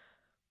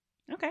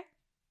 Okay.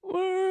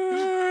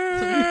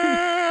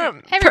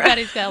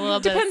 Everybody's got a little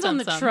bit Depends of on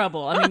the some.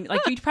 trouble. I mean,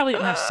 like you probably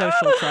didn't have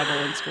social trouble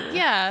in school.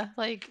 Yeah,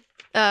 like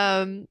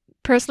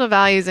Personal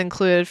values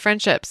include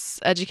friendships,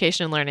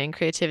 education and learning,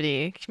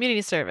 creativity,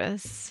 community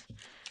service.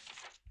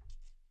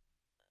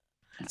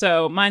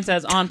 So mine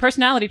says on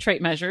personality trait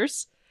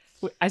measures,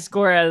 I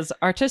score as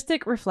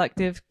artistic,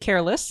 reflective,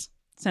 careless,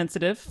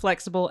 sensitive,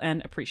 flexible,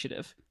 and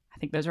appreciative. I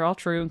think those are all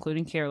true,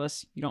 including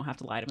careless. You don't have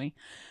to lie to me.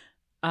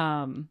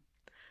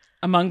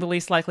 Among the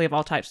least likely of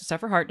all types to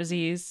suffer heart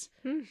disease.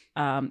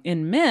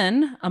 In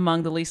men,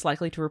 among the least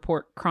likely to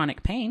report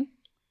chronic pain.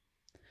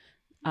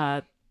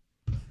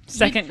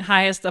 Second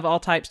highest of all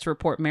types to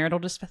report marital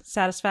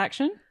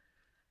dissatisfaction.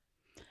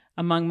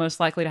 Among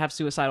most likely to have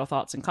suicidal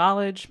thoughts in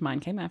college.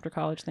 Mine came after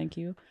college, thank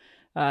you.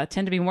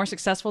 Tend to be more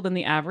successful than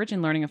the average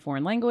in learning a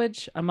foreign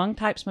language. Among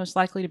types most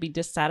likely to be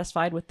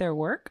dissatisfied with their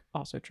work.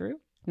 Also true.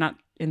 Not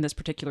in this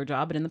particular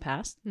job, but in the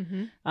past.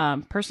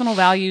 Personal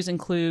values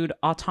include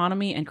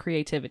autonomy and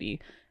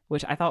creativity,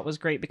 which I thought was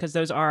great because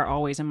those are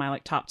always in my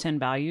like top 10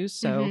 values.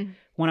 So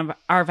one of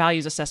our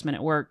values assessment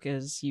at work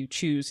is you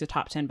choose the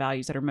top 10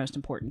 values that are most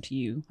important to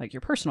you, like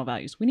your personal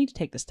values. We need to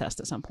take this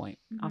test at some point.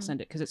 I'll send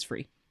it because it's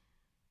free.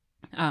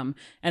 And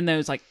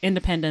those like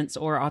independence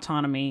or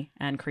autonomy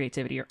and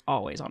creativity are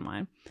always on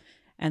mine.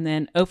 And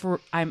then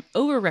I'm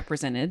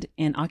overrepresented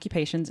in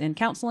occupations in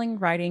counseling,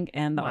 writing,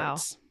 and the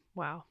arts.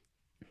 Wow.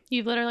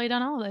 you've literally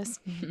done all of this.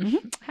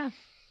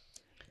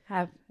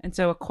 Have. And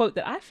so a quote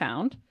that I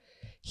found: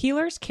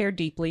 healers care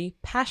deeply,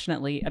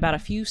 passionately about a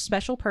few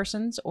special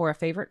persons or a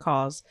favorite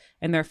cause,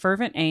 and their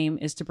fervent aim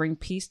is to bring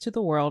peace to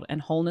the world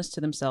and wholeness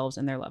to themselves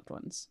and their loved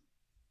ones.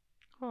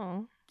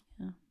 Oh.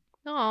 Yeah.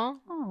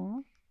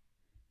 Oh.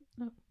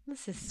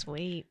 This is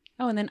sweet.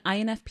 Oh, and then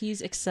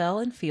INFPs excel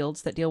in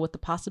fields that deal with the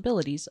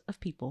possibilities of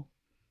people.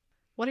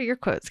 What are your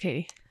quotes,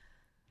 Katie?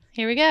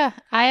 Here we go.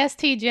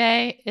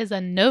 ISTJ is a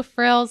no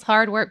frills,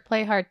 hard work,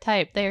 play hard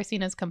type. They are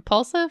seen as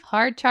compulsive,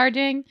 hard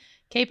charging,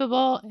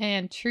 capable,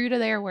 and true to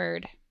their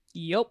word.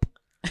 Yup.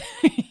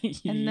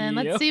 And then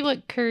let's see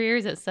what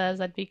careers it says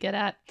I'd be good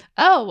at.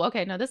 Oh,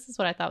 okay. No, this is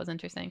what I thought was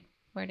interesting.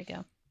 Where'd it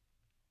go?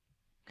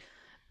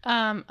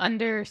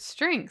 Under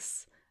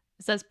strengths,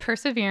 it says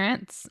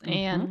perseverance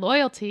and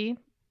loyalty.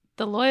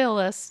 The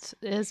loyalist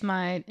is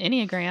my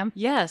Enneagram.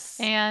 Yes.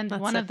 And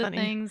That's one so of the funny.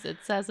 things it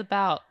says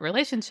about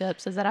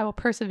relationships is that I will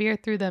persevere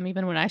through them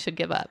even when I should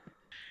give up.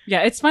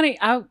 Yeah, it's funny.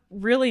 I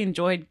really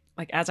enjoyed,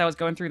 like, as I was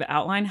going through the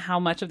outline, how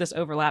much of this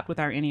overlapped with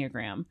our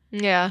Enneagram.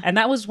 Yeah. And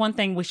that was one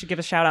thing we should give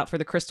a shout out for,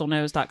 the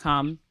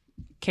crystalknows.com.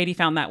 Katie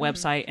found that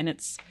website, and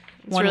it's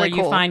one really where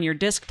you cool. find your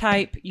disc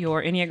type,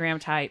 your Enneagram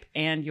type,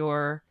 and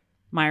your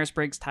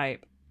Myers-Briggs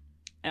type.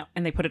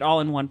 And they put it all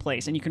in one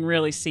place, and you can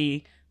really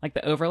see like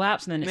the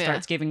overlaps, and then it Yeah.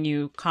 starts giving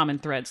you common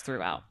threads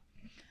throughout.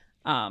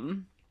 Let's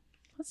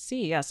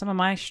see. Yeah, some of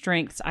my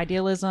strengths: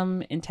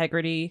 idealism,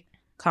 integrity,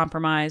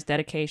 compromise,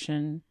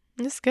 dedication.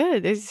 It's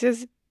good.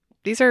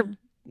 These are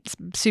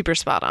super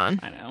spot on.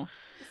 I know.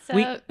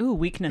 So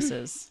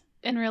Weaknesses.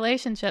 in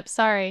relationships,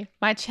 sorry,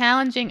 my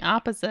challenging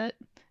opposite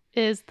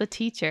is the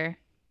teacher.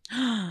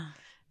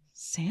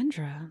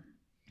 Sandra.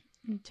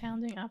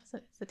 Challenging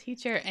opposite is the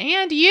teacher.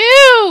 And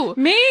you!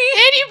 Me?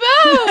 And you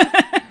both!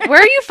 Where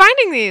are you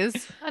finding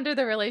these? Under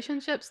the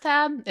relationships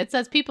tab, it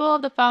says people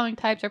of the following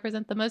types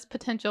represent the most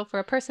potential for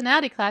a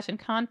personality clash and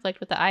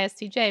conflict with the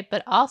ISTJ,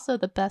 but also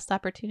the best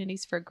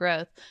opportunities for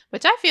growth,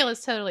 which I feel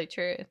is totally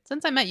true.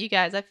 Since I met you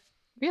guys, I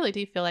really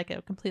do feel like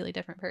a completely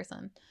different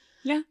person.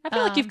 Yeah, I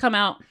feel like you've come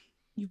out.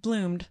 You've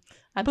bloomed.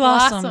 I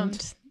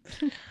Blossomed.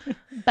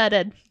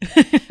 Budded.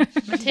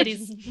 My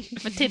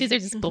titties are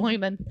just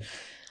blooming.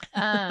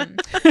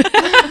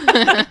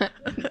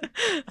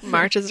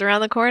 Marches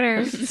around the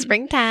corner.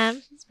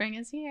 Springtime. Spring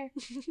is here.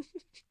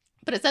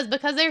 But it says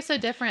because they're so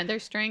different, their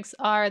strengths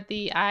are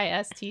the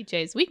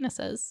ISTJ's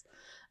weaknesses.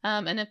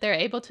 And if they're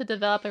able to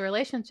develop a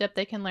relationship,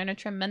 they can learn a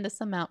tremendous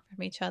amount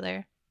from each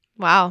other.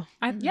 Wow.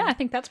 I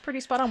think that's pretty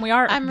spot on. We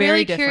are I'm very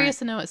really different. curious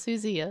to know what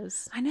Susie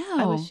is. I know.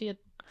 I wish she had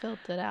filled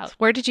it out.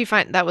 Where did you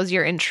find that? Was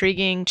your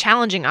intriguing,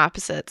 challenging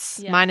opposites?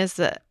 Yeah. Mine is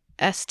the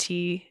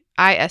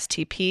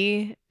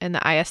ISTP and the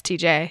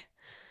ISTJ.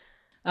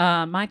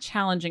 My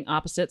challenging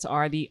opposites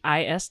are the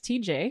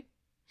ISTJ,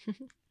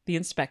 the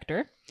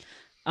inspector,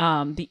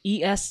 the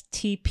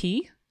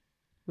ESTP,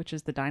 which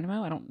is the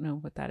dynamo. I don't know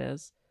what that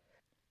is.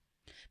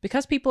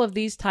 Because people of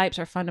these types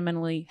have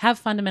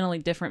fundamentally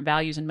different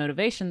values and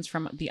motivations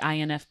from the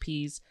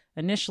INFPs,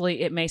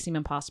 initially it may seem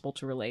impossible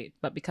to relate.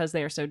 But because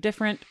they are so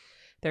different,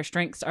 their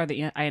strengths are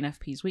the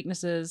INFPs'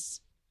 weaknesses.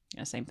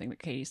 Yeah, same thing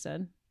that Katie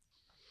said.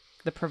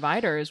 The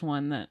provider is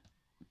one that...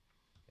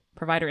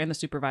 Provider and the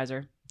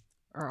supervisor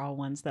are all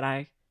ones that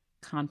I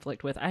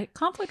conflict with. I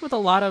conflict with a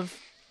lot of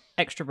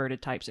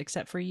extroverted types,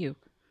 except for you.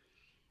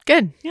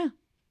 Good. Yeah.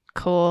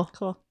 Cool.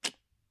 Cool.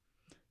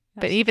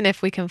 But even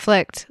if we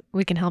conflict,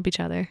 we can help each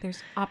other.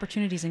 There's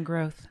opportunities and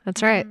growth.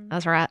 That's right.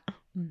 That's right.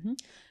 Mm-hmm.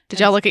 Did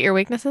y'all look at your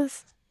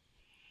weaknesses?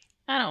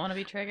 I don't want to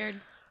be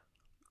triggered.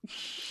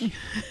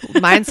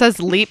 Mine says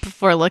leap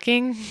before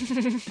looking,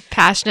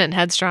 passionate and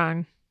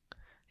headstrong.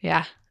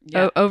 Yeah.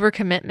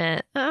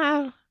 Overcommitment.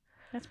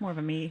 That's more of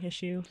a me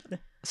issue.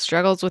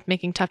 Struggles with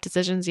making tough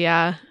decisions.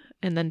 Yeah.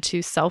 And then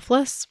too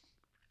selfless.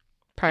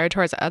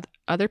 Prioritize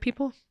other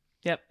people.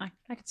 Yep.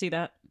 I could see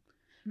that.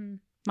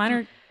 Mine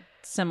are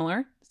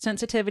similar.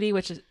 Sensitivity,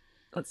 which is,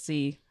 let's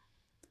see.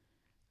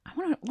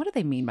 What do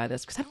they mean by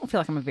this? Because I don't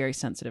feel like I'm a very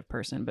sensitive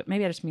person, but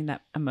maybe I just mean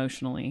that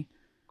emotionally.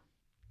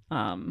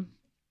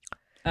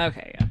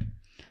 Okay,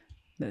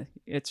 yeah.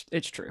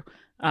 It's true.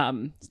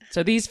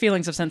 So these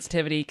feelings of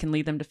sensitivity can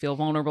lead them to feel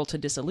vulnerable to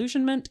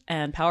disillusionment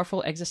and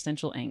powerful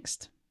existential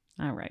angst.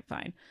 All right,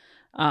 fine.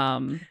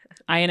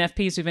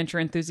 INFPs who venture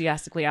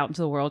enthusiastically out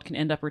into the world can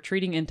end up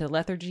retreating into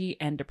lethargy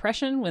and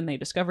depression when they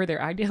discover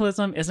their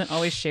idealism isn't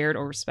always shared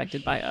or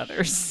respected by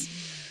others.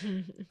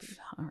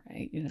 All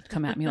right, you don't have to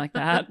come at me like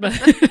that.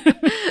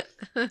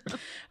 But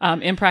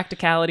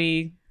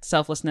impracticality,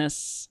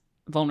 selflessness,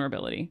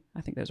 vulnerability.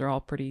 I think those are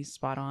all pretty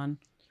spot on.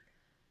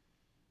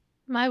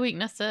 My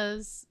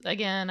weaknesses,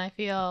 again, I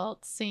feel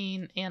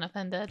seen and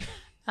offended.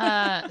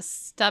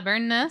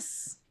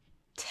 Stubbornness,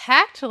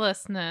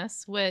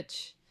 tactlessness,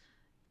 which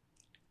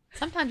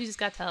sometimes you just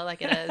got to tell it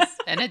like it is,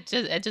 and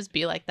it just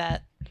be like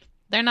that.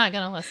 They're not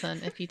gonna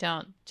listen if you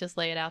don't just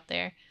lay it out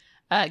there.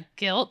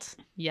 Guilt,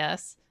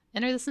 yes,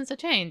 and resistance to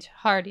change,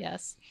 hard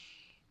yes.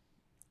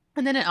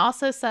 And then it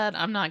also said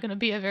I'm not gonna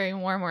be a very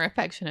warm or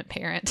affectionate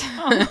parent.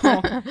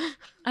 Oh.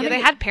 Yeah,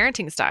 they had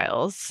parenting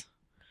styles.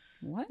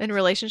 What? In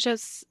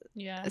relationships,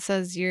 Yeah, it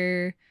says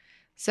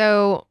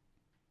so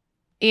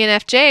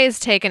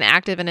ENFJs take an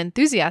active and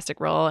enthusiastic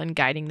role in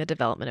guiding the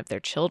development of their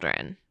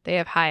children. They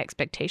have high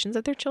expectations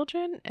of their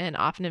children and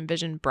often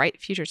envision bright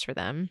futures for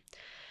them.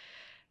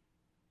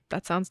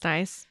 That sounds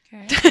nice.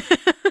 Okay.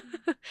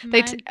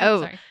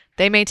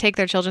 They may take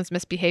their children's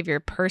misbehavior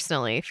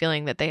personally,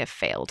 feeling that they have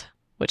failed,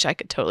 which I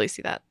could totally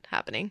see that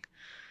happening.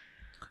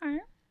 Okay.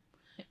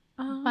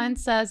 Mine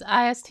says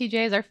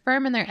ISTJs are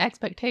firm in their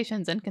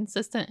expectations and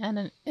consistent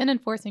in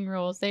enforcing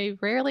rules. They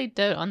rarely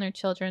dote on their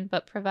children,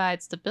 but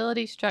provide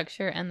stability,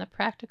 structure, and the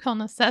practical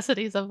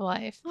necessities of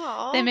life.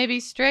 Aww. They may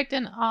be strict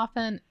and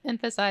often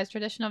emphasize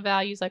traditional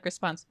values like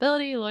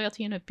responsibility,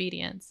 loyalty, and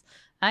obedience.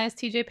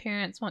 ISTJ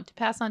parents want to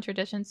pass on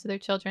traditions to their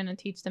children and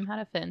teach them how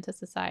to fit into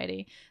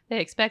society.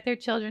 They expect their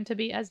children to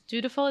be as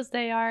dutiful as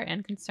they are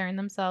and concern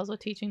themselves with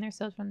teaching their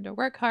children to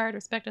work hard,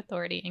 respect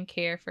authority, and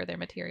care for their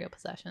material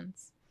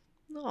possessions.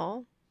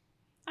 No.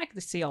 I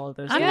could see all of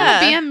those. I'm Yeah.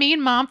 gonna be a mean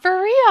mom for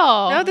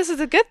real. No, this is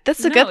a good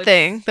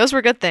thing. Those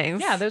were good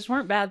things. Yeah, those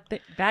weren't bad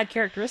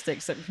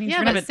characteristics. That means Yeah,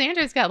 you're but gonna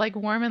Sandra's got like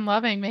warm and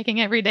loving, making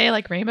every day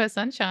like rainbow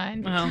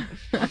sunshine. Well,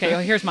 okay.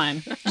 Well, here's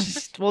mine.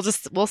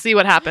 We'll see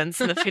what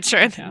happens in the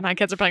future. Yeah. My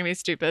kids are probably gonna be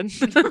stupid.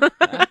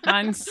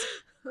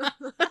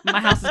 My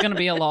house is going to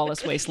be a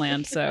lawless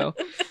wasteland. So,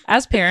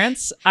 as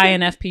parents,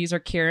 INFPs are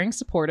caring,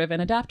 supportive, and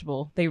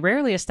adaptable. They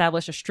rarely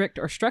establish a strict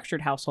or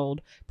structured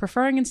household,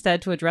 preferring instead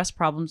to address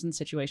problems and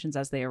situations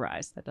as they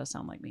arise. That does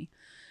sound like me.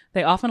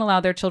 They often allow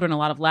their children a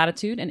lot of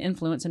latitude and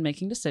influence in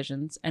making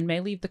decisions, and may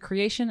leave the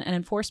creation and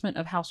enforcement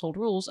of household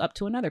rules up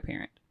to another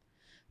parent.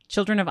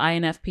 Children of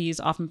INFPs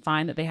often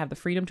find that they have the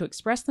freedom to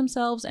express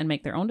themselves and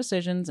make their own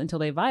decisions until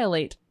they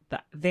violate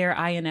their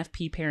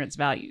INFP parents'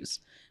 values.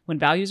 When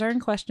values are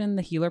in question,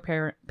 the healer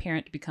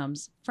parent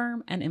becomes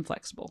firm and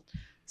inflexible.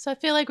 So I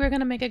feel like we're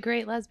gonna make a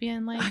great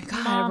lesbian mom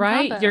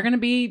right? combo. You're going to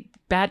be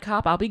bad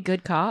cop. I'll be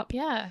good cop.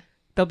 Yeah.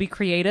 They'll be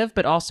creative,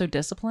 but also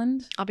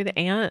disciplined. I'll be the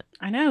aunt.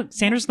 I know.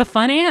 Sandra's the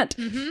fun aunt.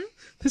 Mm-hmm.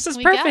 This is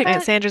We got perfect. it.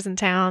 Aunt Sandra's in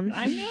town.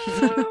 I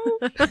know.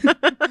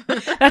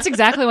 That's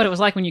exactly what it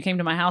was like when you came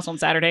to my house on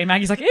Saturday.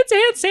 Maggie's like, it's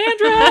Aunt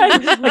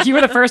Sandra. Like you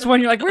were the first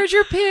one. You're like, where's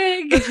your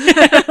pig?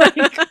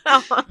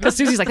 Because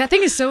Susie's like, that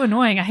thing is so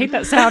annoying. I hate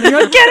that sound. And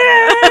you're like, get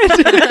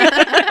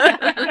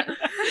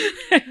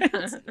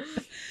it.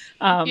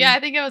 Yeah, I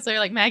think I was there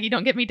like, Maggie,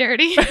 don't get me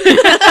dirty.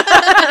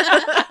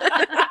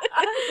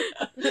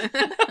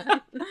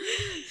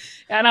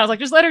 And I was like,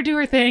 just let her do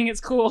her thing. It's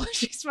cool.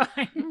 She's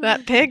fine.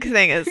 That pig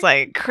thing is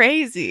like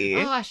crazy.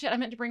 Oh, shit. I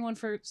meant to bring one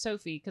for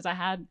Sophie because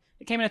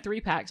it came in a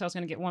 3-pack, so I was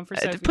going to get one for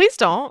Sophie. Please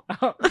don't.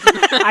 Oh,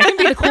 I can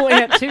be the cool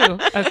aunt too,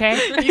 okay?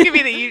 You can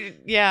be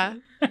yeah.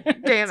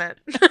 Damn it.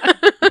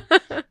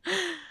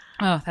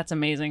 Oh, that's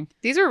amazing.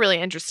 These were really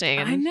interesting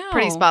I and know.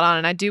 pretty spot on.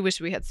 And I do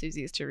wish we had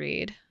Susie's to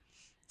read.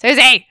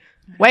 Susie,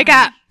 wake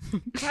up.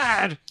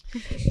 God.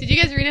 Did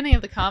you guys read any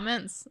of the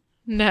comments?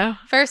 No.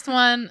 First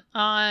one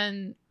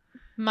on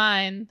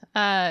mine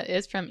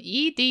is from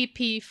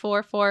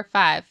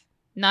EDP445.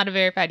 Not a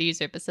verified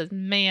user, but says,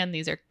 man,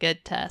 these are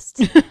good tests.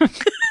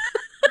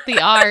 The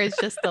R is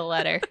just the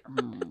letter.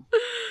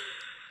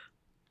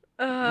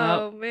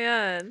 Oh,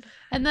 man.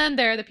 And then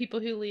there are the people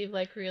who leave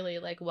like really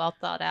like well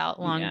thought out,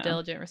 long, Yeah.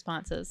 diligent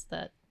responses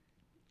that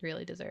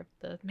really deserve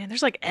the. Man,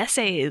 there's like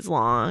essays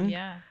long.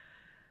 Yeah.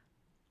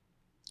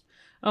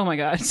 Oh my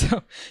God.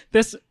 So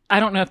this, I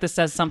don't know if this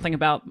says something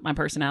about my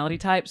personality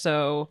type.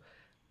 So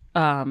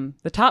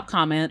the top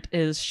comment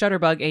is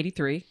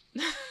Shutterbug83,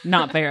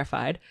 not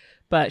verified,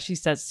 but she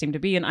says, seem to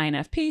be an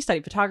INFP,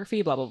 studied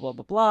photography, blah, blah, blah,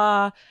 blah,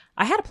 blah.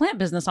 I had a plant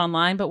business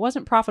online, but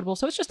wasn't profitable.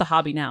 So it's just a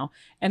hobby now.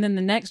 And then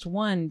the next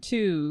 1,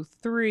 2,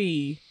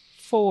 3,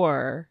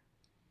 4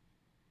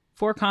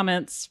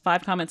 comments,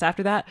 5 comments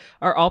after that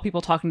are all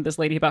people talking to this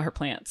lady about her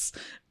plants.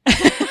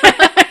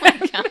 Oh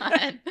my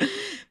God.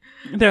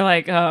 They're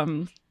like,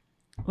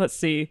 let's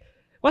see.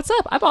 What's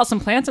up? I bought some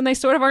plants and they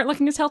sort of aren't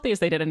looking as healthy as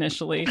they did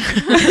initially.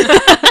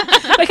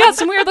 They got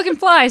some weird looking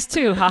flies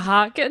too.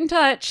 Haha. Get in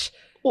touch.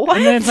 What?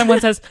 And then someone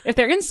says, if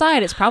they're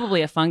inside, it's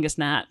probably a fungus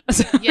gnat.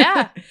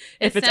 Yeah.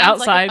 If it's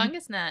sounds outside. like a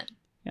fungus gnat.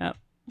 Yeah.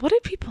 What do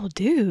people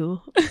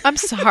do? I'm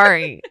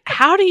sorry.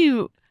 How do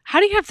you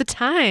have the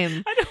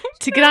time I don't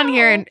to get on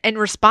here know. and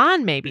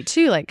respond maybe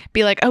too? Like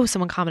be like, oh,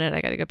 someone commented, I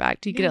gotta go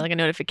back. Do you get like a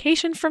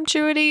notification from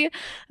Truity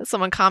that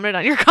someone commented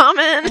on your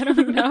comment? I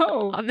don't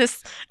know. On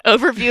this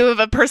overview of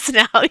a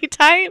personality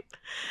type?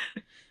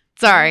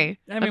 Sorry.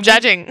 I mean, I'm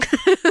judging.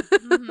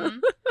 Mhm.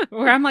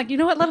 Where I'm like, you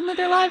know what? Let them live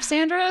their lives,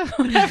 Sandra.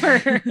 Whatever.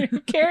 Who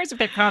cares if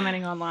they're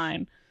commenting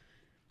online?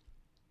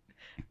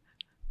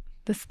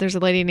 There's a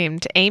lady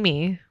named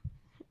Amy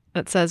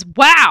that says,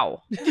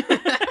 wow.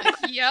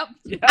 Yep.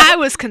 I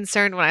was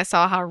concerned when I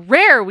saw how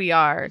rare we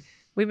are.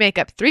 We make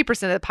up 3%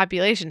 of the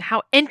population.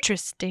 How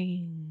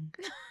interesting.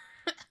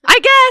 I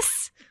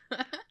guess.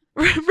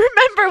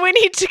 Remember, we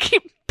need to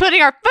keep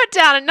putting our foot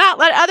down and not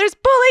let others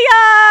bully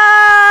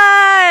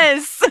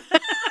us.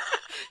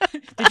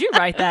 Did you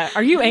write that?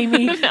 Are you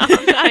Amy? No,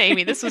 I'm not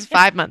Amy. This was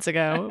 5 months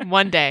ago.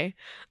 One day.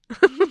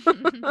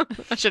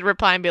 I should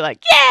reply and be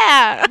like,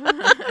 yeah.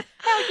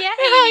 Hell yeah,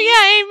 Hell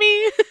yeah,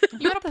 Amy.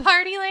 You want to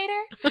party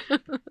later?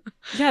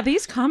 Yeah,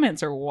 these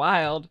comments are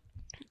wild.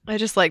 I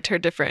just liked her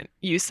different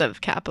use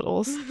of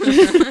capitals.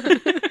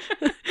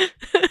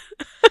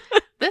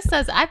 This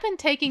says, I've been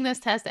taking this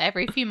test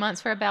every few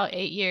months for about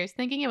 8 years,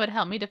 thinking it would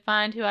help me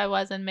define who I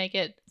was and make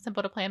it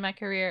simple to plan my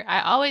career.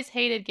 I always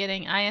hated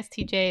getting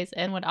ISTJs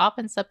and would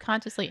often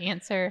subconsciously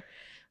answer,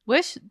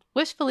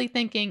 wishfully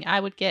thinking I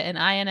would get an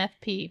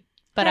INFP,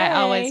 but I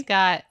always Hey.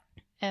 got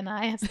an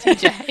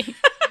ISTJ.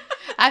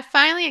 I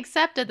finally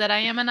accepted that I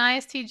am an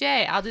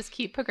ISTJ. I'll just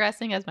keep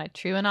progressing as my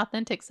true and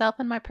authentic self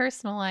in my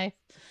personal life.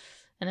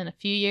 And in a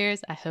few years,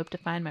 I hope to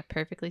find my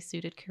perfectly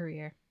suited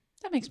career.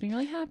 That makes me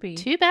really happy.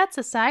 Too bad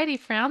society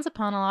frowns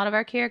upon a lot of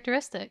our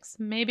characteristics.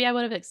 Maybe I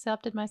would have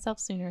accepted myself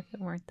sooner if it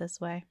weren't this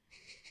way.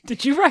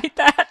 Did you write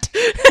that?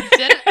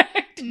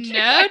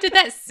 No, did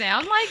that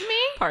sound like me?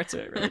 Parts of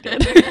it really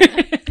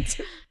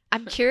did.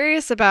 I'm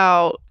curious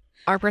about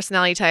our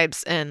personality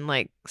types and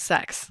like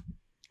sex.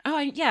 Oh,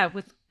 yeah,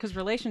 because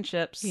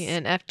relationships.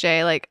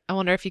 ENFJ, like I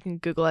wonder if you can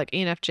Google like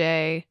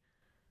ENFJ.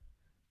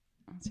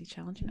 Let's see,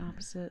 challenging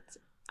opposites.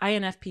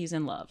 INFPs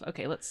in love.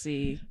 Okay, let's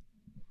see.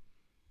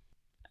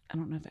 I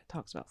don't know if it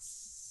talks about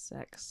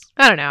sex.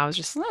 I don't know. I was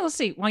just Well, let's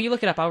see. While you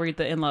look it up, I'll read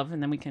the in love and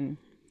then we can.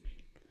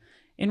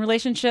 In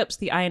relationships,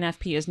 the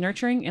INFP is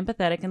nurturing,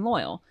 empathetic, and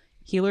loyal.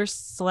 Healers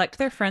select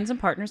their friends and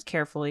partners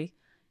carefully,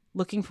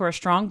 looking for a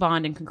strong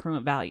bond and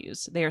congruent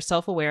values. They are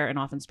self-aware and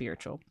often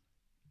spiritual.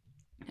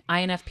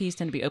 INFPs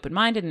tend to be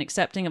open-minded and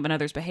accepting of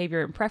another's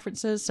behavior and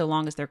preferences so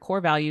long as their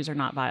core values are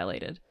not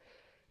violated.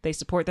 They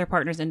support their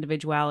partner's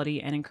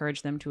individuality and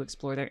encourage them to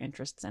explore their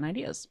interests and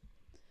ideas.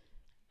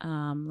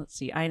 Let's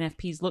see.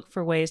 INFPs look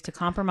for ways to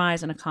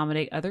compromise and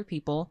accommodate other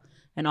people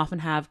and often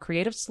have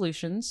creative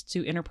solutions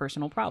to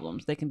interpersonal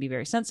problems. They can be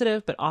very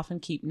sensitive, but often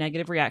keep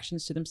negative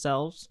reactions to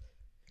themselves,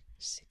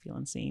 feel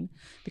unseen,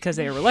 because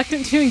they are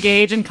reluctant to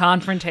engage in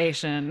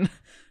confrontation.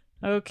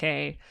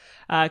 Okay.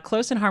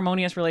 Close and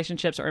harmonious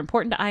relationships are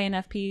important to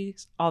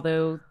INFPs,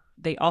 although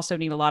they also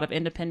need a lot of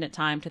independent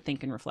time to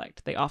think and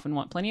reflect. They often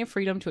want plenty of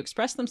freedom to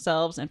express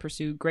themselves and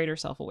pursue greater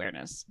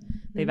self-awareness.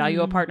 They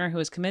value a partner who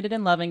is committed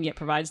and loving, yet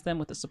provides them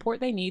with the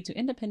support they need to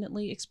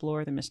independently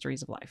explore the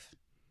mysteries of life.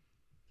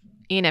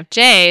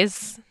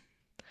 ENFJs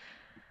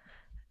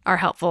are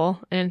helpful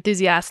and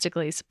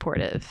enthusiastically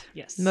supportive.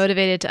 Yes.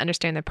 Motivated to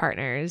understand their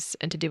partners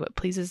and to do what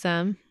pleases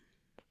them.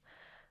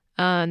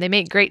 They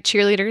make great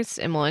cheerleaders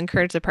and will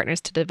encourage their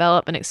partners to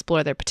develop and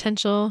explore their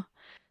potential.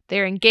 They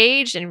are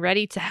engaged and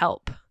ready to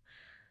help.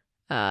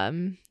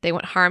 They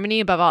want harmony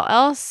above all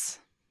else.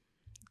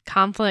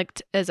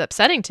 Conflict is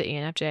upsetting to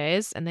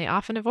ENFJs, and they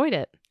often avoid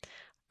it.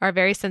 are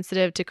very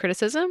sensitive to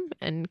criticism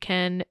and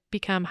can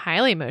become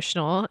highly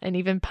emotional and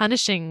even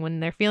punishing when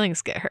their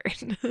feelings get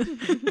hurt.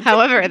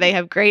 However, they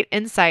have great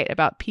insight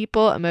about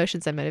people,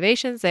 emotions, and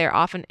motivations. They are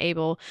often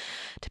able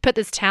to put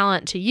this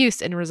talent to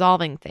use in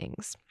resolving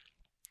things.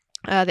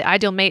 The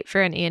ideal mate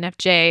for an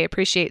ENFJ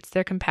appreciates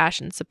their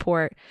compassion,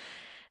 support,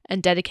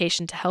 and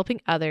dedication to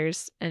helping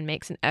others and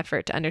makes an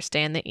effort to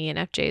understand the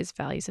ENFJ's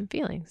values and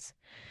feelings.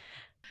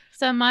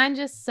 So mine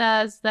just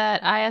says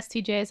that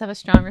ISTJs have a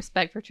strong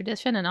respect for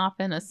tradition and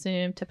often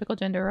assume typical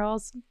gender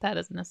roles. That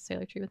isn't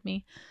necessarily true with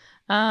me.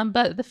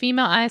 But the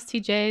female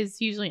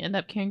ISTJs usually end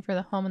up caring for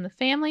the home and the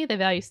family. They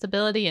value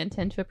stability and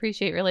tend to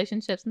appreciate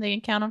relationships and they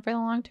can count on for the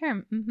long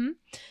term.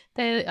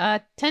 They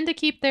tend to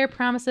keep their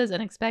promises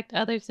and expect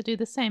others to do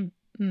the same.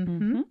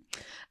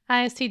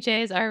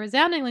 ISTJs are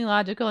resoundingly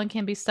logical and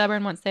can be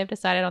stubborn once they've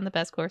decided on the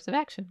best course of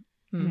action.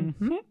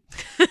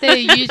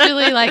 They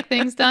usually like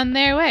things done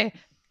their way.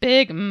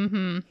 Big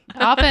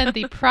Often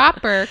the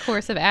proper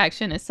course of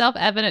action is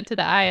self-evident to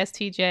the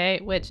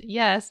ISTJ, which,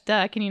 yes,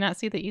 duh, can you not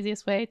see the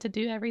easiest way to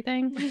do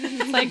everything?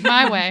 It's like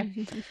my way.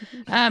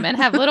 And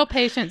have little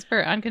patience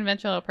for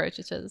unconventional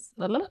approaches.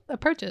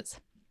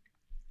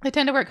 They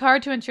tend to work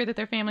hard to ensure that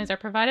their families are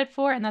provided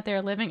for and that they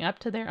are living up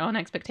to their own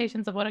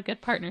expectations of what a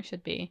good partner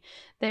should be.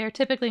 They are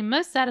typically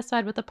most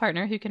satisfied with a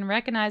partner who can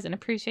recognize and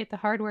appreciate the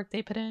hard work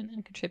they put in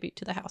and contribute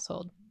to the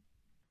household.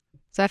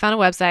 So I found a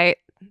website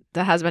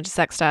that has a bunch of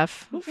sex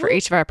stuff for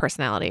each of our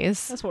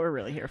personalities. That's what we're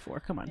really here for.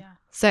 Come on. Yeah.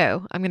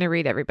 So I'm going to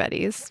read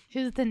everybody's.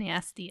 Who's the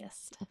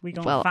nastiest? We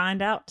gonna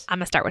find out. I'm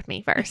going to start with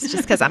me first,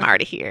 just because I'm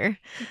already here.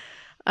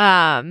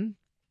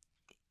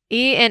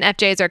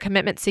 ENFJs are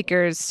commitment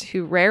seekers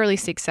who rarely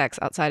seek sex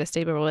outside a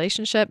stable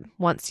relationship.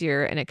 Once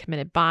you're in a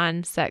committed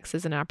bond, sex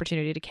is an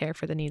opportunity to care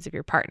for the needs of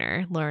your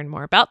partner, learn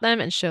more about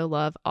them, and show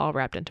love all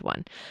wrapped into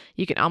one.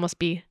 You can almost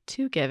be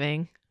too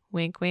giving.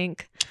 Wink,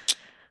 wink.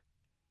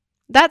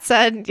 That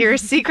said, your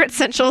secret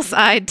sensual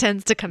side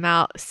tends to come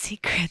out.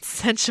 Secret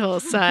sensual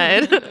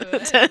side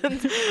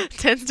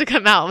tends to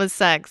come out with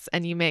sex,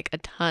 and you make a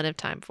ton of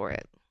time for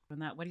it.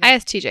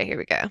 ISTJ, here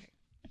we go.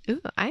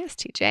 Ooh,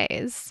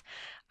 ISTJs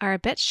are a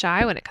bit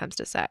shy when it comes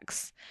to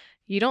sex.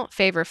 You don't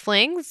favor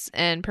flings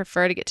and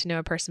prefer to get to know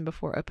a person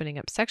before opening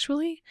up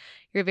sexually.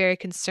 You're very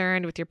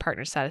concerned with your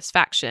partner's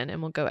satisfaction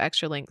and will go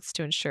extra lengths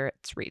to ensure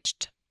it's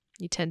reached.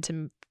 You tend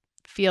to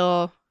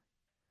feel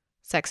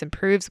sex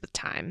improves with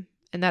time,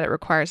 and that it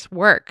requires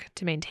work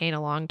to maintain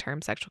a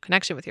long-term sexual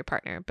connection with your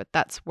partner, but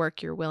that's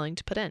work you're willing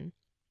to put in.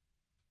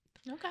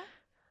 Okay.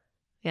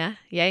 Yeah?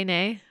 Yay,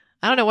 nay?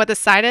 I don't know what this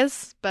side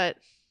is, but...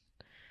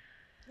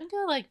 I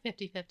go like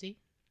 50-50.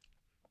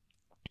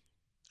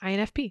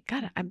 INFP.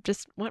 Got it. I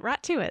just went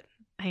right to it.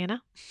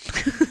 Hannah.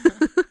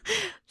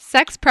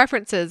 Sex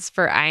preferences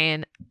for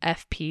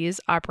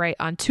INFPs operate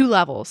on two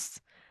levels,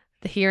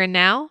 the here and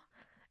now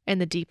and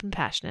the deep and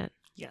passionate.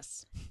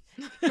 Yes.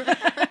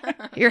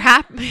 You're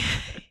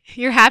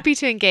happy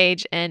to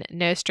engage in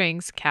no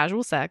strings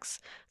casual sex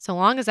so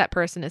long as that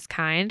person is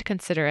kind,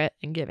 considerate,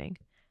 and giving.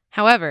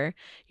 However,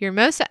 you're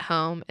most at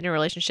home in a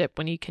relationship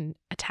when you can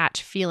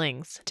attach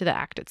feelings to the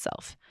act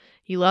itself.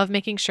 You love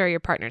making sure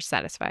your partner's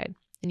satisfied,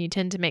 and you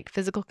tend to make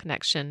physical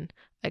connection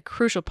a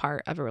crucial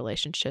part of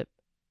relationship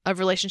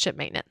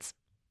maintenance.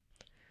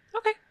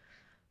 Okay.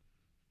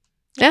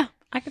 Yeah.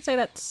 I could say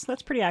that's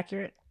pretty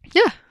accurate.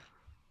 Yeah.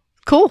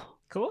 Cool.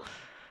 Cool.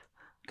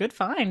 Good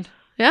find.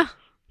 Yeah.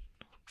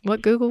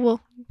 What Google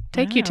will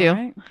take you to.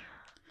 Right?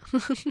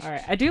 All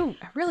right. I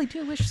really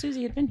do wish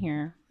Susie had been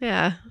here.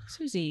 Yeah.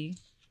 Susie,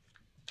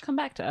 come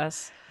back to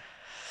us.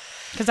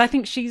 Because I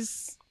think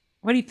she's...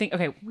 What do you think?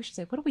 Okay, we should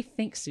say, what do we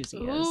think Susie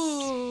is?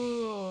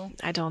 Ooh.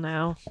 I don't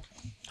know.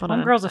 Hold One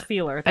on. girl's a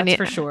feeler, that's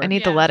for sure. I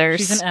need the letters.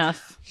 She's an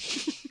F.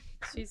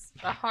 She's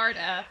a hard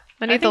F.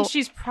 I think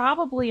she's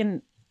probably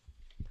an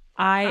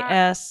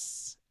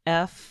ISF.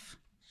 Yeah,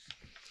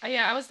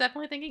 I was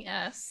definitely thinking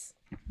S.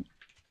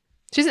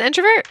 She's an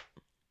introvert?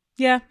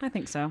 Yeah, I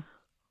think so.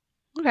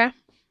 Okay.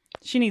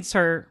 She needs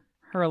her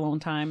alone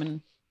time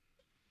and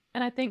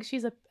I think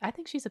she's a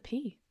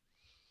P.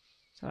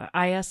 so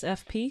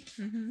ISFP.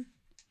 Mm-hmm.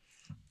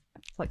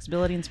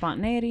 Flexibility and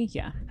spontaneity.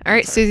 Yeah. All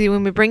right, Susie,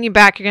 when we bring you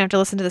back, you're going to have to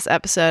listen to this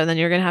episode, and then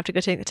you're going to have to go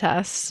take the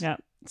test. Yeah.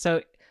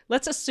 So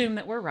let's assume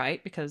that we're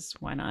right, because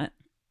why not?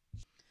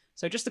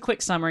 So just a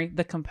quick summary.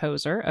 The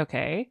composer.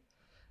 Okay.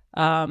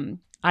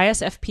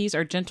 ISFPs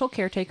are gentle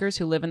caretakers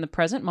who live in the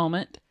present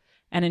moment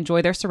and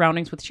enjoy their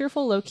surroundings with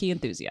cheerful, low-key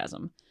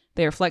enthusiasm.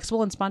 They are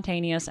flexible and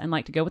spontaneous and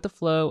like to go with the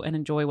flow and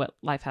enjoy what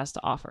life has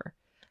to offer.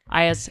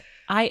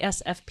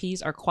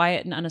 ISFPs are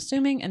quiet and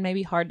unassuming and may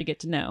be hard to get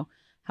to know.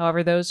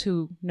 However, those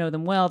who know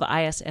them well, the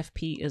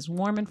ISFP is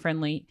warm and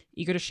friendly,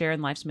 eager to share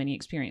in life's many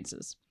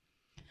experiences.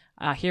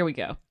 Here we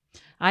go.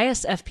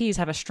 ISFPs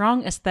have a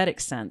strong aesthetic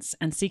sense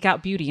and seek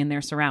out beauty in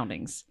their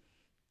surroundings.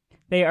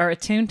 They are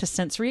attuned to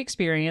sensory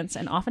experience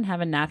and often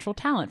have a natural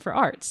talent for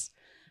arts.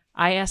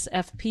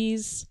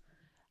 ISFPs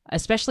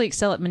especially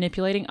excel at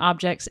manipulating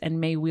objects and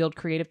may wield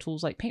creative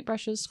tools like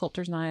paintbrushes,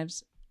 sculptor's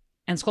knives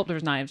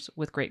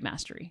with great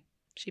mastery.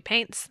 She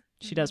paints.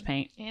 She does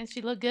paint. And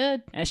she looked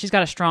good. And she's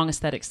got a strong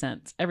aesthetic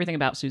sense. Everything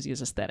about Susie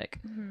is aesthetic.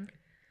 Mm-hmm.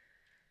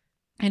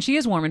 And she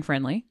is warm and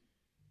friendly,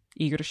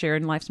 eager to share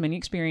in life's many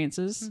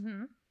experiences,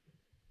 Mm-hmm.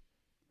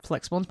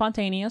 flexible and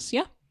spontaneous.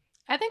 Yeah,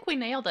 I think we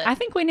nailed it. I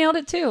think we nailed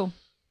it too.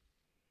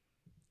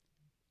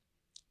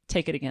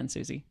 Take it again,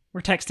 Susie.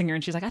 We're texting her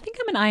and she's like, I think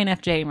I'm an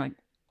INFJ. I'm like,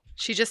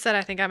 She just said,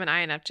 I think I'm an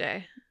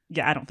INFJ.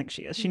 yeah, I don't think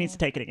she is. She needs to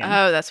take it again.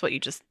 Oh, that's what you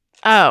just...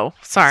 Oh,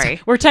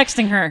 sorry. We're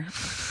texting her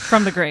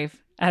from the grave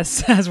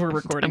as we're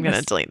recording I'm going to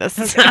this. delete this.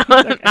 Okay.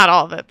 Okay. Not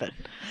all of it, but...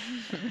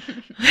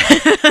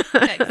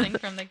 Texting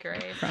from the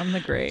grave. From the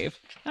grave.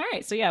 All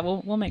right, so yeah,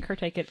 we'll make her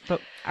take it.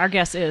 But our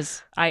guess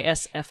is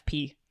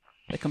ISFP,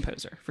 the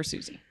composer, for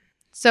Susie.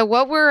 So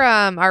what were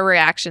our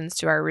reactions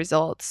to our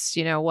results?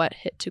 You know, what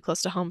hit too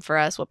close to home for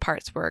us? What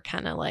parts were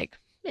kind of like,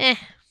 eh?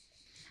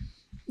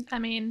 I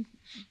mean,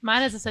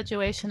 mine is a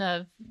situation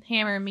of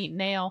hammer, meet,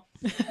 nail.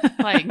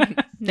 Like,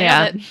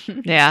 Yeah. nailed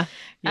it. Yeah.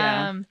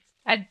 Yeah.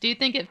 I do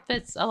think it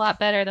fits a lot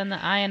better than the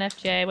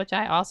INFJ, which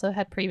I also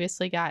had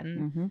previously gotten.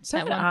 Mm-hmm. So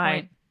At did one I.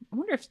 point. I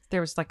wonder if there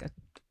was like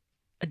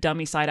a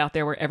dummy site out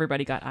there where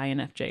everybody got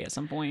INFJ at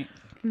some point.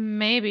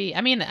 Maybe.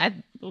 I mean,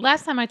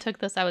 last time I took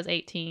this, I was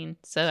 18.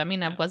 So, I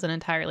mean, I was an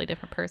entirely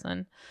different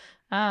person.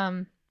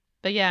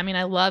 But yeah, I mean,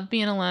 I love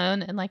being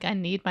alone and like I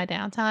need my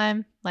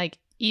downtime. Like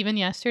even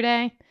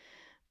yesterday,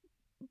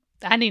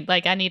 I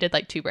needed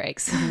like 2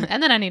 breaks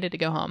and then I needed to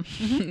go home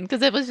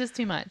because it was just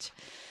too much.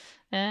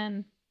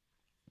 And,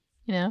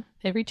 you know,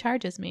 it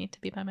recharges me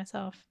to be by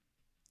myself.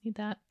 Need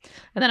that.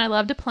 And then I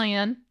love to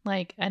plan.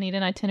 Like I need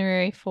an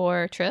itinerary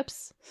for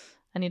trips.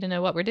 I need to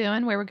know what we're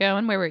doing, where we're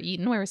going, where we're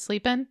eating, where we're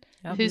sleeping,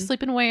 Yep. who's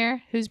sleeping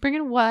where, who's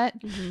bringing what,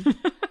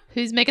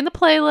 who's making the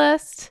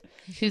playlist,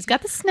 who's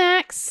got the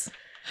snacks,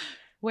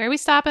 where are we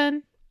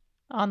stopping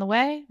on the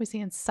way, we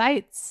seeing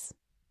sights,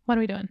 what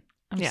are we doing?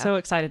 I'm Yeah. so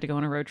excited to go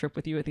on a road trip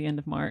with you at the end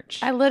of March.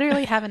 I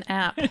literally have an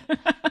app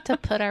to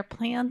put our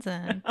plans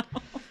in.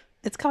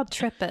 It's called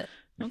Trip It.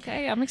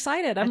 Okay, I'm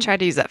excited. I tried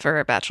to use that for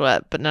a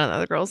bachelorette, but none of the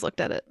other girls looked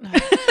at it.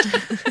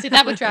 See,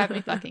 that would drive me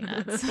fucking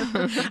nuts.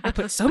 I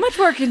put so much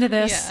work into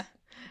this. Yeah.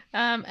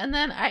 And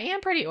then I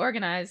am pretty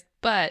organized,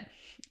 but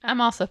I'm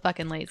also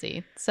fucking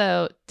lazy.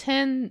 So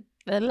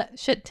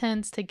shit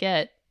tends to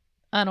get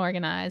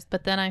unorganized,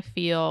 but then I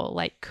feel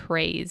like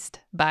crazed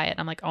by it.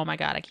 I'm like, oh my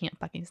God, I can't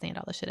fucking stand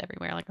all this shit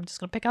everywhere. Like I'm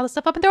just gonna pick all this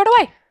stuff up and throw it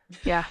away.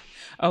 Yeah.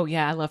 Oh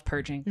yeah, I love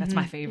purging. That's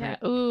my favorite.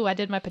 Yeah. Ooh, I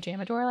did my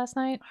pajama drawer last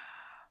night.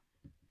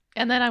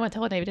 And then I went to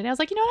Old Navy today. I was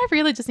like, you know what? I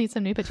really just need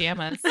some new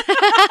pajamas.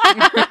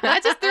 I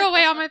just threw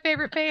away all my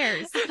favorite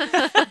pairs.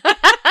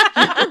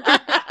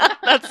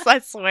 I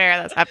swear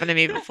that's happened to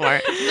me before.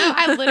 No,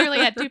 I literally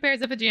had 2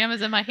 pairs of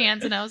pajamas in my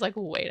hands and I was like,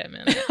 wait a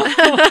minute.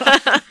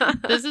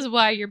 This is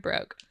why you're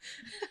broke.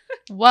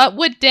 What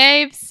would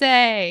Dave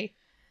say?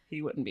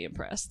 He wouldn't be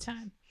impressed.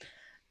 Time.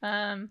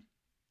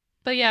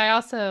 But yeah, I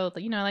also,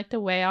 you know, I like to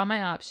weigh all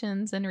my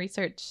options and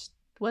research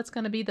what's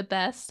going to be the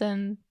best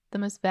and the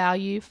most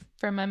value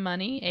for my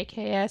money.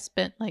 AKA I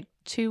spent like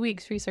 2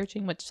 weeks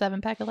researching which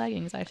 7-pack of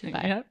leggings I should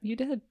buy. Yeah, you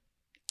did.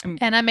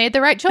 And I made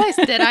the right choice,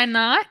 did I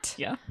not?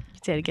 Yeah. You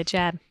did a good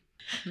job.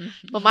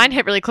 Well, mine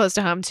hit really close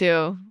to home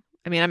too.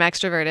 I mean, I'm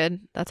extroverted.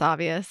 That's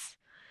obvious.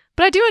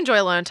 But I do enjoy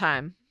alone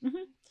time.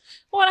 Mm-hmm.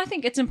 Well, and I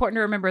think it's important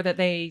to remember that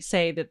they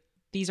say that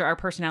these are our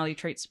personality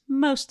traits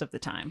most of the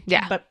time.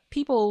 Yeah. But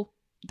people,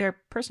 their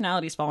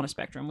personalities fall on a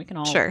spectrum. We can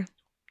all Sure.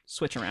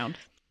 switch around.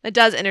 It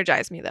does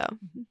energize me though.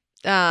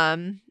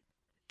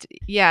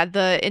 Yeah,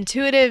 the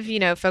intuitive, you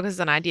know, focuses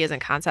on ideas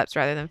and concepts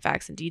rather than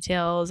facts and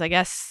details. I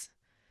guess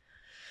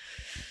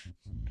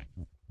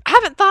I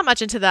haven't thought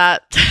much into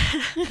that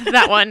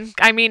that one.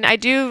 I mean, I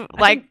do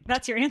I like think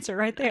that's your answer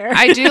right there.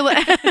 I do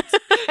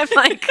I'm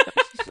like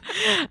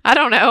I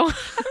don't know. I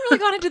haven't really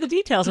gone into the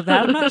details of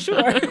that. I'm not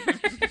sure.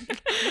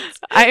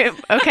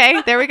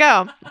 Okay, there we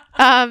go.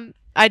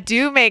 I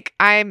do make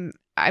I'm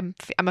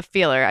a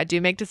feeler. I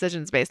do make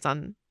decisions based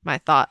on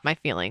my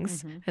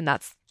feelings, and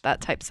that's that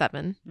type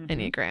 7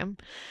 Enneagram.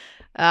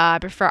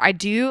 I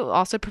do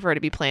also prefer to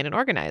be planned and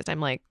organized. I'm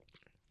like,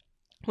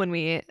 when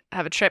we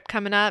have a trip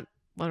coming up,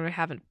 when we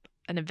have an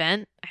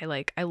event,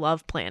 I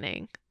love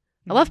planning.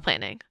 I love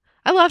planning.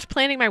 I loved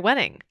planning my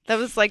wedding. That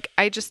was like,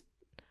 I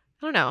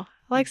don't know.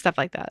 I like stuff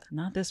like that.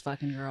 Not this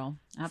fucking girl.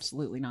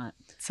 Absolutely not.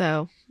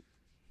 So,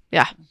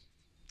 yeah.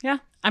 Yeah.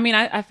 I mean,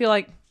 I feel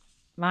like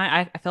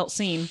I felt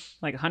seen,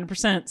 like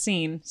 100%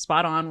 seen,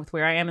 spot on with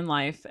where I am in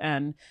life,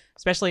 and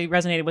especially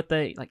resonated with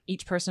the, like,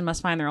 each person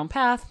must find their own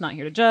path, not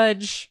here to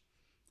judge.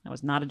 I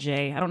was not a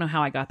J. I don't know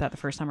how I got that the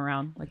first time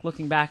around. Like,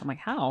 looking back, I'm like,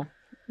 how?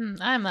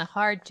 I'm a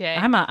hard J.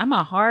 I'm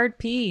a hard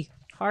P,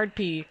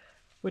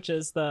 which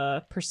is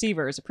the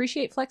perceivers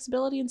appreciate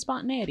flexibility and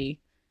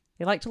spontaneity.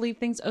 They like to leave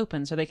things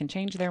open so they can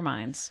change their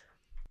minds.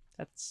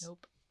 That's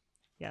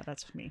Yeah,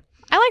 that's me.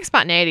 I like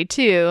spontaneity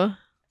too.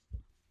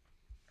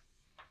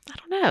 I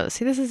don't know.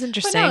 See, this is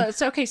interesting. But no,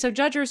 it's okay. So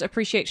judgers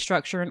appreciate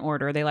structure and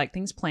order. They like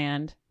things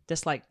planned,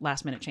 dislike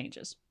last minute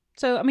changes.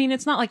 So, I mean,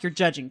 it's not like you're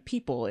judging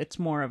people. It's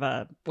more of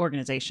a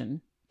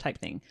organization type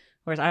thing.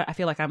 Whereas I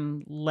feel like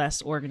I'm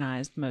less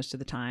organized most of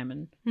the time.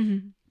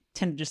 And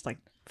tend to just like,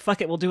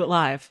 fuck it, we'll do it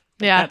live.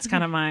 Yeah. That's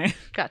kind of my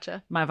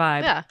Gotcha.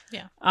 vibe.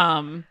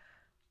 Yeah.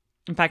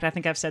 In fact, I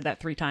think I've said that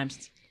 3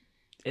 times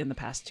in the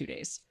past 2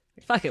 days.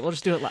 Fuck it, we'll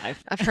just do it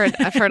live. I've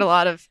heard a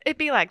lot of it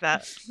be like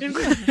that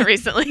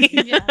recently.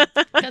 Yeah,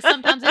 because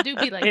sometimes it do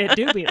be like It that.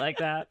 do be like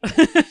that.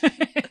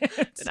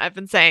 And I've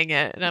been saying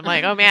it, and I'm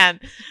like, oh man,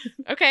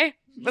 okay,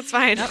 that's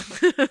fine.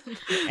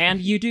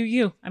 And you do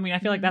you. I mean, I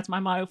feel like that's my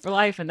motto for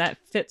life, and that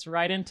fits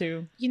right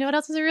into. You know what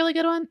else is a really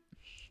good one?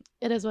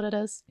 It is what it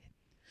is.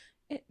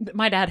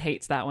 My dad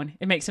hates that one.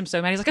 It makes him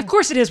so mad. He's like, of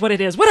course it is what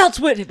it is. What else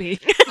would it be?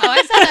 Oh,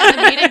 I said that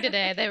in the meeting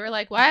today. They were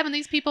like, why haven't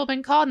these people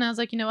been called? And I was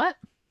like, you know what?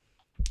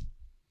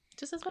 It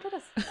just is what it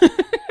is.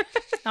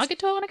 I'll get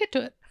to it when I get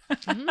to it.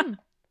 Mm.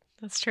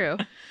 That's true.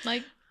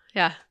 Like,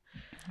 Yeah.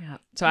 Yeah.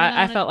 So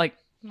I felt like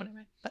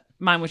whatever. But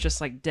mine was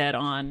just like dead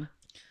on.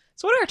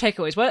 So what are our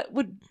takeaways? What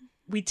would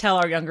we tell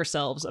our younger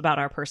selves about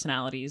our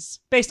personalities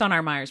based on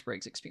our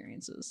Myers-Briggs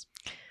experiences?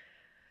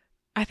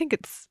 I think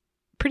it's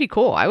pretty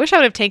cool. I wish I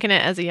would have taken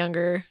it as a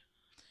younger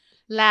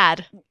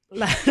lad.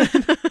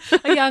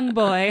 A young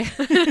boy.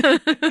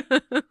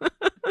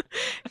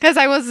 Because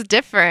I was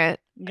different.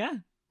 Yeah.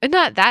 And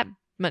not that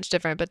much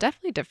different, but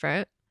definitely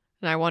different.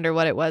 And I wonder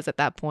what it was at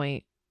that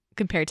point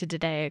compared to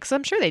today. Because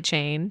I'm sure they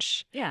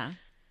change. Yeah.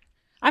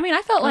 I mean,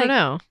 I felt I like don't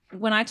know.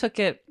 when I took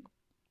it,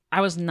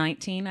 I was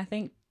 19, I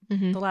think,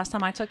 Mhm. the last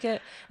time I took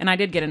it. And I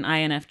did get an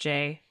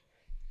INFJ.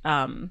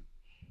 And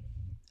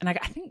I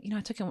think,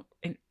 I took it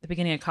in the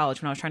beginning of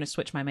college when I was trying to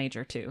switch my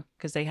major too.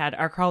 Because they had,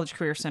 our college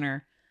career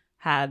center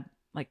had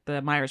like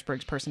the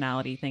Myers-Briggs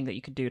personality thing that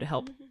you could do to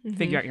help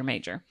figure out your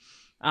major.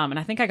 And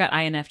I think I got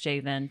INFJ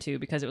then too,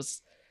 because it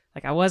was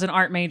like, I was an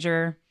art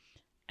major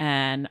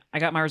and I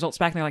got my results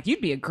back and they're like,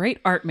 you'd be a great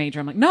art major.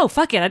 I'm like, no,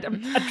 fuck it.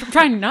 I'm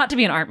trying not to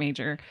be an art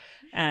major.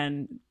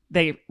 And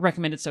they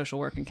recommended social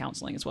work and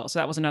counseling as well. So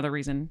that was another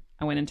reason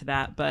I went into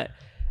that. But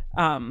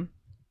I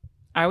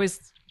always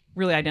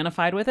really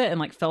identified with it and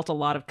like felt a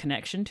lot of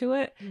connection to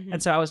it.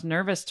 And so I was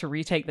nervous to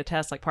retake the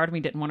test. Like part of me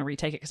didn't want to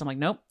retake it because I'm like,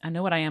 nope, I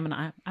know what I am. And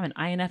I'm an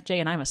INFJ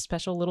and I'm a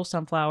special little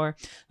sunflower.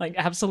 Like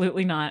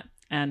absolutely not.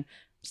 And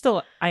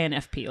still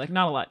INFP, like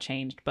not a lot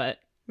changed, but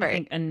I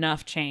think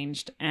enough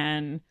changed.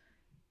 And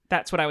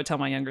that's what I would tell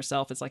my younger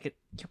self is like,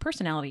 your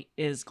personality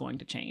is going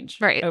to change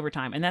over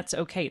time. And that's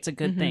okay. It's a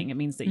good thing. It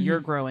means that you're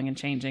growing and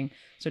changing.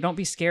 So don't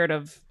be scared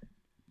of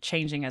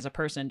changing as a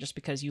person just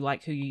because you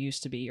like who you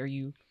used to be or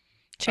you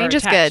Change are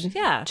is attached. good.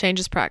 Yeah. Change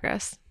is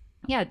progress.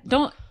 Yeah.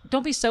 Don't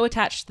be so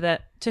attached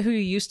to who you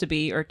used to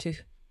be or to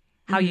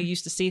how you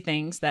used to see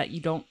things that you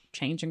don't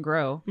change and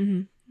grow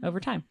over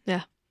time.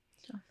 Yeah.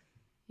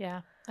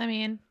 yeah, I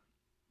mean,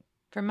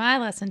 for my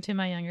lesson to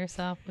my younger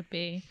self would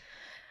be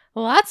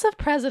lots of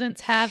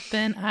presidents have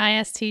been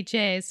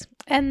ISTJs,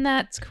 and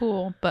that's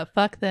cool, but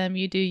fuck them.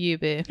 You do you,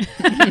 boo.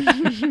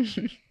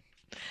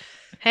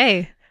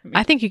 Hey,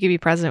 I think you could be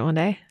president one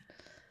day.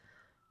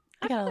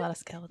 I got a lot of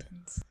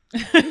skeletons.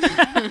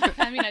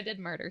 I mean, I did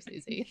murder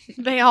Susie.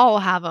 They all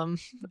have them.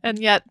 And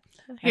yet,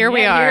 here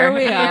we are. Here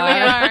we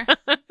are.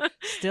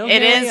 Still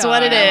It here we is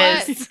what it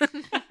are. is.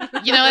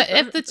 You know what?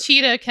 If the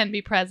cheetah can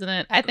be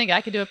president, I think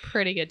I could do a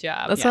pretty good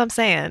job. That's what I'm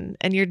saying.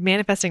 And you're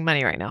manifesting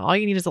money right now. All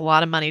you need is a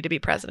lot of money to be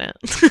president.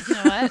 You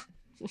know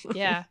what?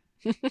 Yeah.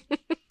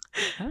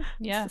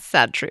 Yeah.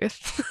 Sad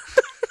truth.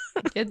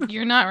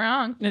 You're not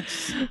wrong.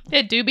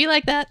 It do be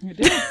like that. You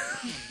do.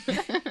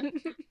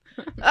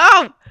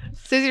 Oh,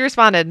 Susie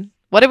responded.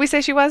 What did we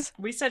say she was?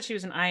 We said she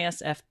was an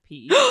ISFP.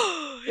 We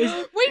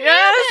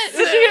Yes!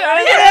 nailed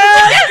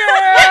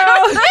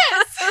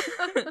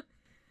it.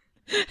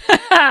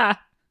 Yes,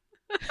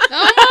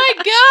 Oh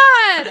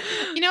my god!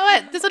 You know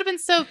what? This would have been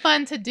so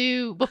fun to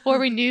do before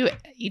we knew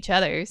each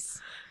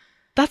other's.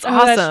 That's Oh,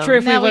 awesome. that's true.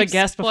 If we Now would have we've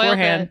guessed spoiled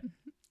beforehand. it.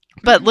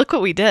 But look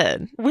what we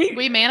did.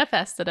 We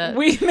manifested it.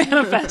 We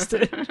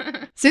manifested.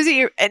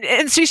 Susie,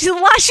 and she's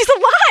alive. She's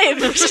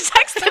alive. She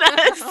texted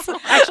us.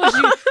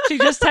 Actually, she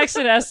just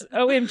texted us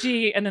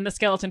OMG and then the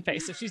skeleton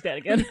face, so she's dead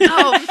again.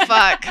 Oh,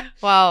 fuck.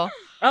 Well.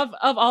 Of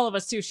all of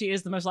us too, she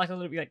is the most likely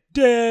to be like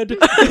dead.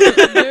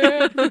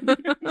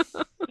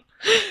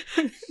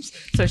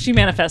 So she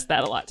manifests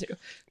that a lot too.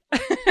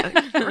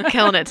 We're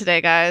killing it today,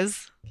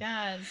 guys.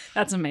 God,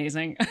 That's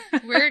amazing.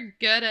 we're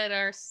good at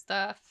our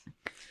stuff.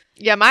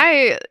 Yeah,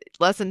 my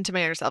lesson to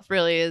my inner self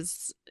really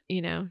is,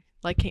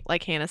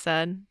 like Hannah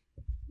said,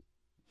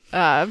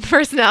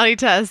 personality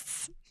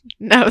tests.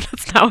 No,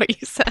 that's not what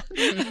you said.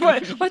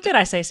 What did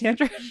I say,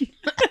 Sandra?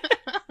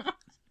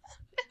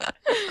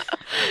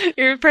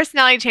 Your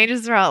personality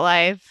changes throughout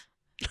life.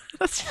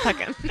 That's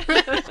fucking.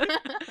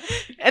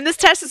 And this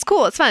test is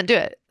cool. It's fun. Do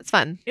it. It's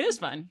fun. It is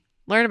fun.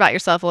 Learn about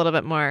yourself a little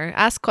bit more.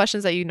 Ask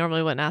questions that you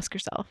normally wouldn't ask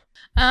yourself.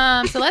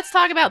 So let's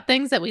talk about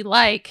things that we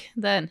like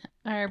that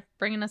are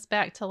bringing us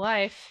back to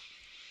life.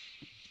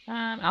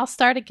 I'll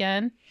start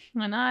again.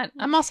 Why not?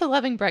 I'm also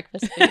loving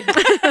breakfast food.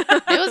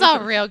 It was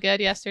all real good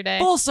yesterday.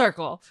 Full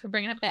circle. We're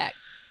bringing it back.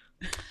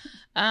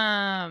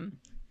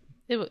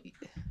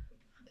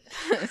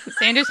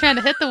 Sanders trying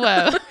to hit the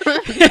whoa.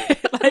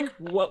 Like,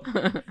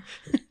 whoa.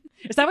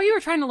 Is that what you were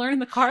trying to learn in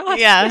the car last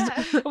Yeah.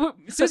 night?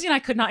 Susie and I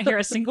could not hear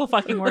a single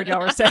fucking word y'all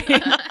were saying.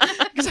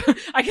 'Cause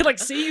I could like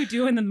see you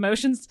doing the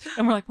motions,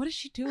 and we're like, "What is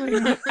she doing?"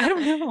 I'm like, I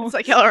don't know. It's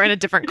like y'all are in a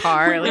different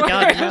car. Like y'all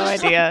have no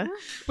idea.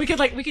 We could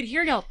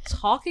hear y'all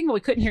talking, but we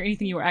couldn't hear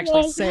anything you were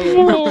actually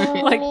saying.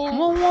 Like,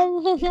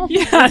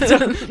 yeah.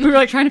 So we were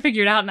like trying to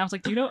figure it out, and I was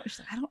like, "Do you know?" She's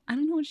like, I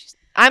don't know what she's.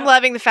 I'm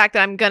loving the fact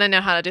that I'm gonna know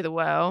how to do the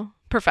woe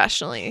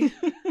professionally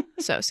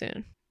so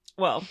soon.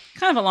 Well,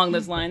 kind of along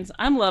those lines,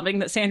 I'm loving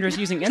that Sandra's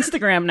using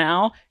Instagram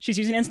now. She's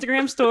using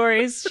Instagram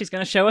stories. She's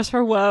going to show us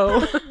her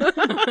woe.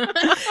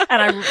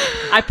 And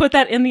I put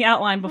that in the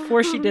outline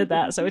before she did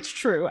that. So it's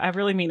true. I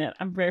really mean it.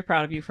 I'm very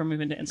proud of you for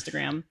moving to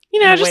Instagram.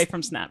 And away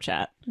from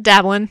Snapchat.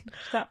 Dabbling.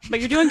 But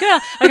you're doing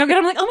good. I'm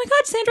like, oh my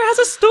God, Sandra has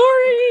a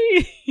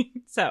story.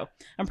 So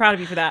I'm proud of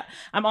you for that.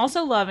 I'm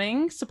also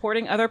loving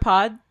supporting other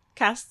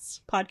podcasts.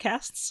 Pod.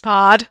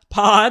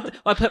 Well,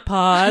 I put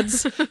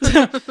pods.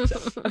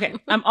 Okay.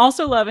 I'm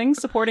also loving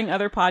supporting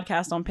other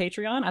podcasts on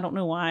Patreon. I don't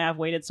know why I've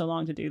waited so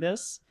long to do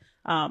this.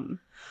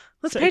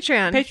 What's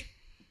Patreon?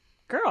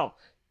 Girl,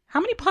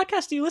 how many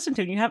podcasts do you listen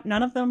to? And you have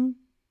none of them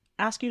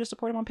ask you to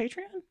support them on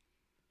Patreon?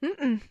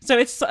 Mm-mm. So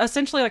it's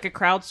essentially like a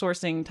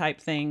crowdsourcing type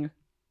thing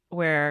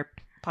where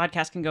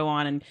podcasts can go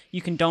on and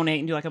you can donate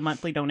and do like a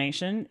monthly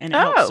donation and it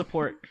helps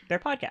support their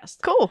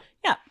podcast. Cool.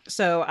 Yeah.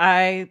 So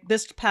I,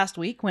 this past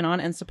week, went on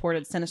and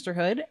supported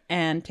Sinisterhood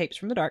and Tapes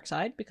from the Dark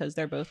Side because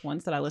they're both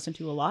ones that I listen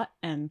to a lot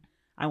and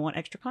I want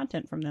extra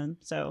content from them.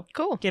 So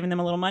cool. Giving them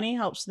a little money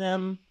helps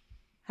them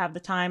have the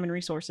time and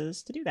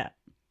resources to do that.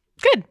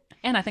 Good.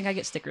 And I think I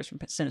get stickers from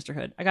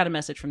Sinisterhood. I got a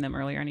message from them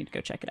earlier. I need to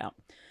go check it out.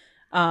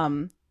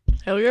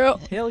 Hell yeah.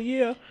 Hell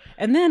yeah.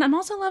 And then I'm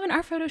also loving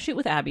our photo shoot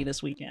with Abby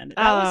this weekend.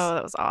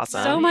 That was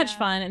awesome. So much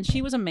fun. And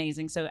she was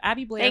amazing. So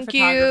Abby Blair Thank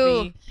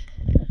Photography.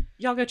 You.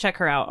 Y'all go check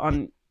her out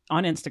on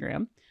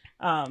Instagram.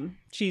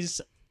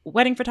 She's a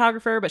wedding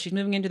photographer, but she's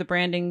moving into the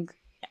branding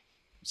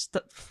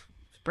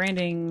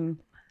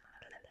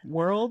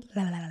world.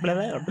 Yeah.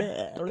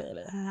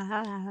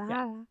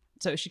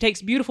 So she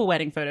takes beautiful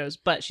wedding photos,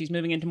 but she's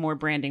moving into more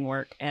branding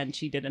work, and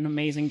she did an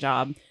amazing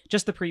job.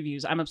 Just the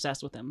previews. I'm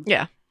obsessed with them.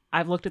 Yeah.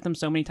 I've looked at them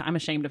so many times. I'm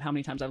ashamed of how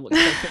many times I've looked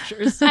at those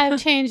pictures. I've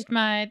changed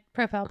my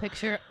profile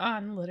picture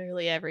on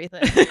literally everything.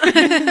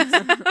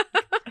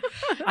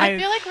 I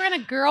feel like we're in a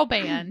girl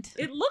band.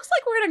 It looks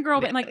like we're in a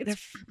girl band. Like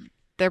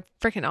they're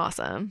freaking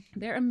awesome.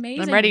 They're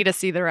amazing. I'm ready to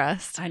see the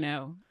rest. I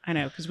know.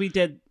 Because we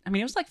did. I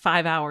mean, it was like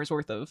 5 hours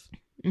worth of,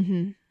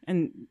 and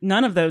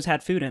none of those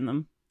had food in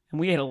them, and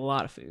we ate a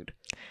lot of food.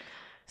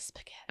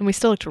 Spaghetti. And we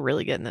still looked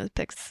really good in those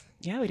pics.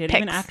 Yeah, we did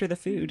even after the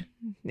food.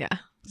 Yeah.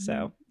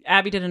 So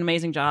Abby did an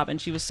amazing job, and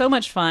she was so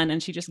much fun,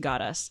 and she just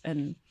got us,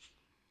 and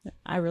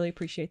I really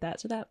appreciate that.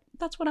 So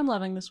that's what I'm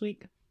loving this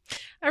week.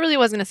 I really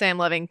was going to say I'm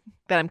loving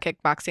that I'm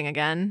kickboxing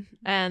again,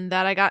 and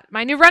that I got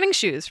my new running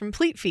shoes from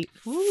Fleet Feet.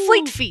 Ooh.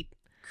 Fleet Feet.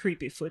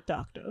 Creepy foot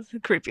doctor.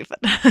 Creepy foot.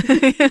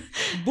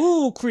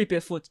 Boo, creepy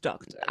foot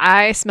doctor.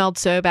 I smelled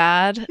so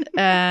bad,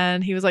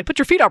 and he was like, "Put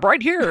your feet up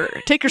right here.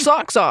 Take your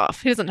socks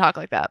off." He doesn't talk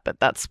like that, but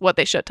that's what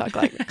they should talk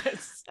like.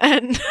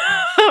 And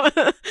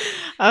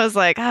I was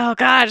like, "Oh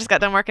God, I just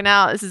got done working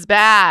out. This is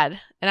bad."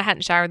 And I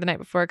hadn't showered the night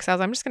before because I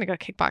was like, I'm just gonna go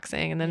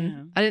kickboxing, and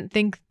then I didn't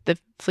think the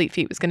Fleet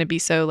Feet was gonna be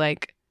so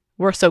like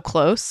we're so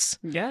close.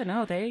 Yeah,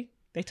 no, they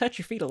touch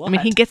your feet a lot. I mean,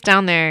 he gets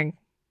down there.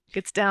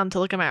 Gets down to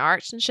look at my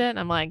arch and shit. And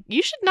I'm like,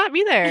 you should not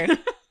be there,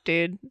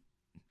 dude.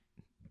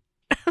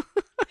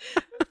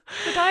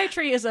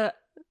 Podiatry is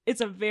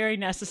a very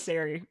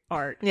necessary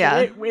art. Yeah.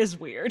 It is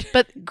weird.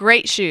 But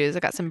great shoes. I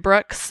got some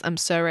Brooks. I'm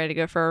so ready to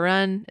go for a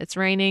run. It's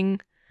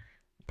raining.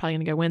 Probably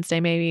going to go Wednesday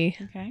maybe.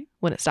 Okay.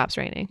 When it stops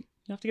raining.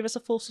 You have to give us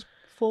a full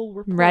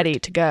report. I'm ready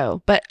to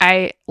go. But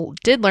I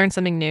did learn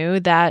something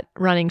new, that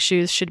running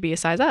shoes should be a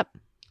size up.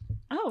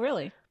 Oh,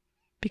 really?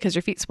 Because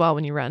your feet swell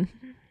when you run.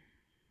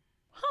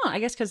 I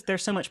guess because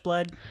there's so much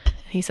blood.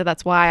 He said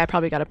that's why I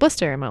probably got a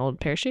blister in my old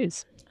pair of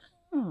shoes.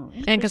 Oh,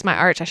 and because my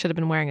arch, I should have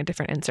been wearing a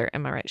different insert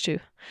in my right shoe.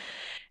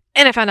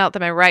 And I found out that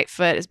my right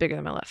foot is bigger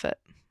than my left foot.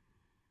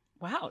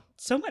 Wow,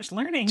 so much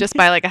learning. Just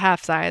by like a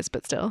half size,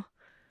 but still.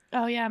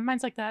 Oh yeah,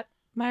 mine's like that.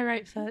 My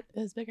right foot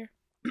is bigger.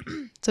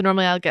 So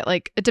normally I'll get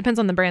like, it depends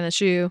on the brand of the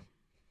shoe.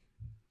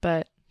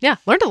 But yeah,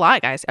 learned a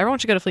lot, guys. Everyone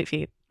should go to Fleet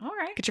Feet. All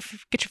right. Get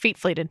your feet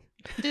fleeted.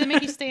 Do they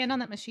make you stand on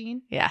that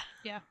machine? Yeah.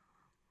 Yeah.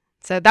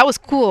 So that was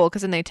cool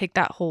because then they take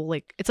that whole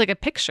like, it's like a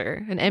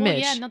picture, an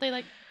image. Well, yeah, no, they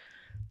like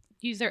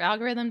use their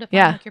algorithm to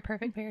find like your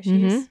perfect pair of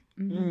shoes.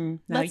 Mm-hmm.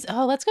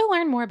 Let's go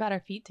learn more about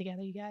our feet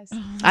together, you guys.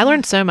 I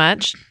learned so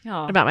much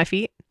about my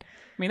feet. I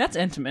mean, that's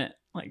intimate.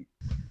 Like,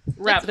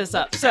 wrap this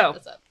up. So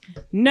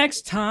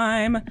next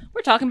time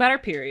we're talking about our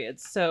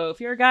periods. So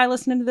if you're a guy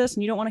listening to this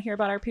and you don't want to hear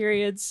about our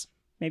periods,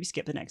 maybe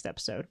skip the next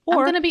episode. Or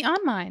I'm gonna be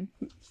on mine.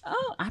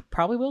 Oh, I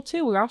probably will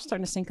too. We're all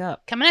starting to sync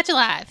up. Coming at you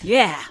live.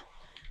 Yeah.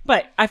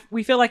 But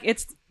we feel like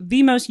it's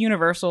the most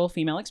universal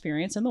female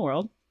experience in the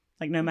world.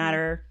 Like, no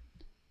matter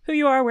who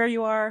you are, where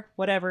you are,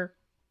 whatever,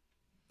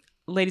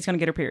 a lady's going to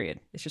get her period.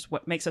 It's just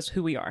what makes us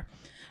who we are.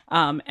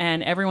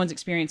 And everyone's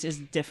experience is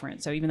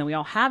different. So even though we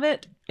all have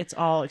it, it's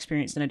all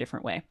experienced in a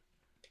different way.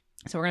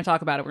 So we're going to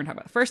talk about it. We're going to talk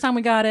about the first time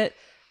we got it,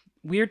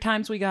 weird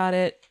times we got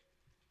it,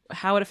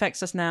 how it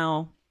affects us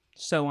now,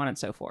 so on and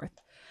so forth.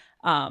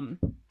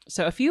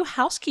 So a few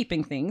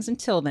housekeeping things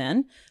until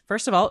then.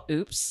 First of all,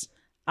 oops,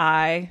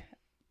 I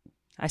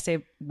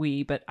say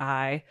we, but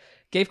I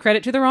gave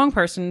credit to the wrong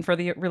person for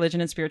the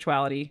religion and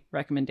spirituality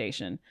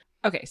recommendation.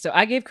 Okay, so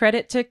I gave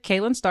credit to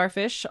Kaylin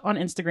Starfish on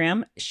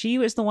Instagram. She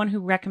was the one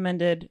who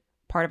recommended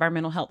part of our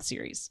mental health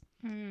series.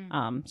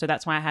 So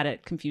that's why I had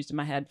it confused in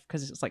my head,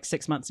 because it was like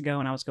 6 months ago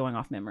and I was going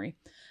off memory.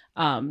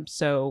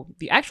 So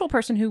the actual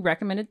person who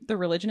recommended the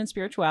religion and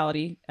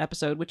spirituality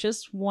episode, which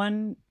is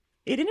one,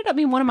 it ended up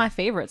being one of my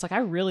favorites. Like I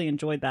really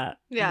enjoyed that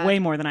way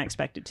more than I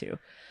expected to,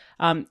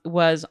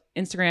 was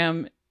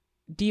Instagram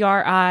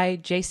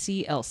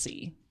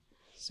DRIJCLC.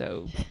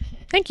 So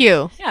Thank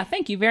you. yeah,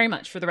 thank you very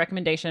much for the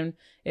recommendation.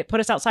 It put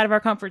us outside of our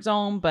comfort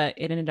zone, but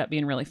it ended up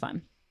being really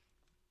fun.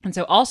 And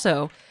so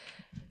also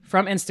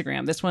from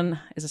Instagram, this one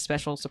is a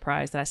special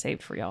surprise that I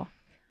saved for y'all.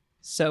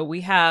 So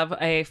we have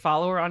a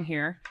follower on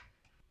here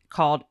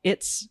called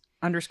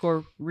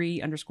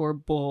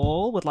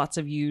it's_re_bull with lots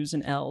of U's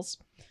and L's.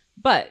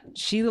 But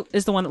she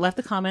is the one that left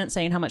the comment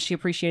saying how much she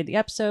appreciated the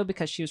episode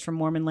because she was from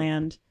Mormon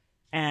land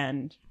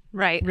and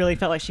really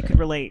felt like she could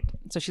relate.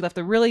 So she left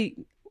a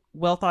really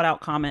well thought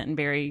out comment and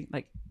very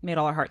made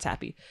all our hearts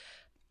happy.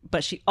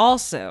 But she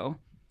also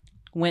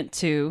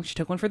she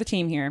took one for the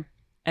team here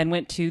and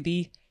went to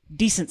the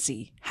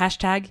Decency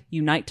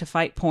 #Unite to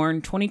Fight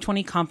Porn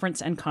 2020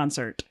 conference and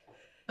concert.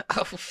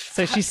 Oh,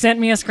 so she sent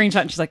me a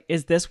screenshot and she's like,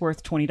 is this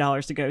worth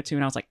 $20 to go to?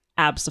 And I was like,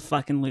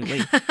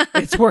 abso-fucking-lutely.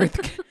 It's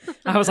worth.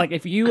 I was like,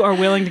 if you are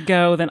willing to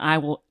go, then I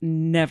will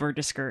never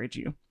discourage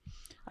you.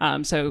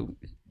 So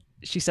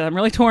she said, I'm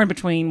really torn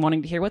between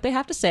wanting to hear what they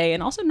have to say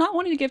and also not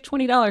wanting to give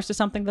 $20 to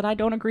something that I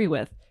don't agree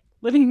with.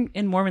 Living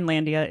in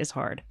Mormonlandia is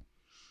hard.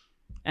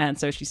 And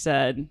so she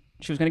said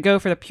she was going to go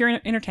for the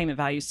pure entertainment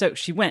value. So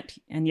she went.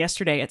 And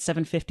yesterday at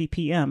 7:50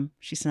 p.m.,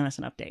 she sent us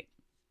an update.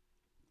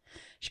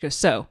 She goes,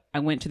 so I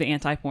went to the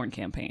anti-porn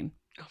campaign.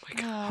 Oh my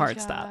God. Hard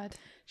stop.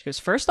 She goes,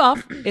 first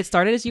off, it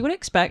started as you would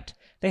expect.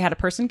 They had a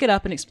person get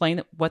up and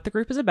explain what the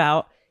group is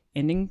about,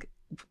 ending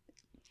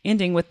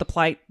with the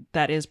plight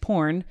that is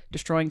porn,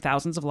 destroying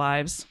thousands of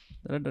lives.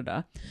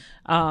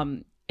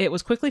 It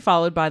was quickly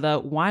followed by the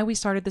why we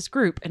started this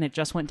group, and it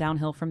just went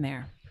downhill from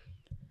there.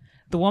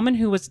 The woman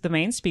who was the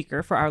main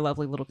speaker for our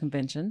lovely little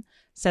convention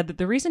said that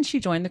the reason she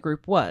joined the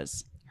group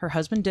was her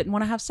husband didn't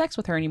want to have sex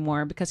with her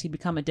anymore because he'd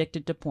become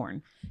addicted to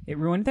porn. It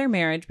ruined their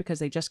marriage because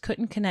they just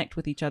couldn't connect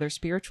with each other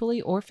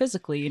spiritually or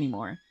physically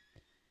anymore.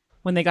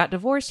 When they got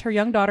divorced, her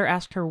young daughter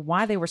asked her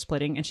why they were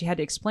splitting, and she had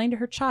to explain to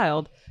her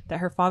child that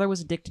her father was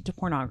addicted to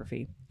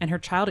pornography. And her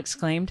child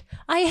exclaimed,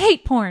 I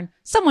hate porn!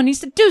 Someone needs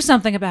to do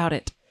something about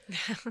it!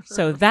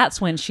 So that's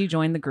when she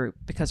joined the group,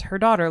 because her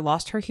daughter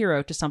lost her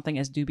hero to something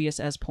as dubious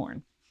as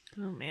porn.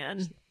 Oh,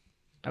 man.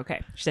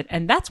 Okay. She said,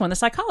 and that's when the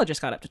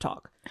psychologist got up to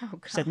talk. Oh,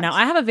 God. She said, now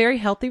I have a very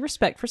healthy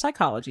respect for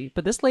psychology,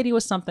 but this lady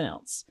was something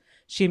else.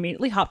 She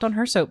immediately hopped on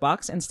her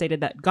soapbox and stated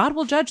that God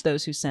will judge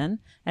those who sin,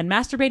 and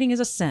masturbating is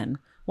a sin.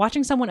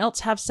 Watching someone else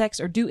have sex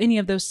or do any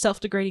of those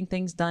self-degrading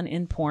things done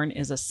in porn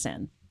is a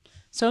sin.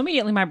 So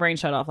immediately my brain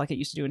shut off like it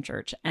used to do in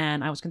church,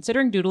 and I was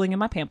considering doodling in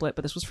my pamphlet,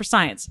 but this was for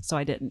science, so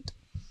I didn't.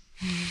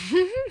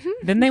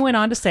 Then they went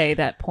on to say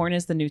that porn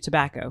is the new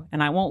tobacco,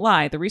 and I won't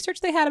lie, the research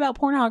they had about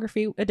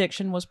pornography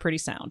addiction was pretty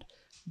sound.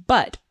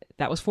 But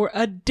that was for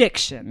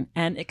addiction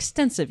and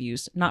extensive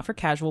use, not for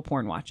casual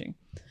porn watching.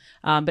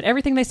 But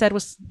everything they said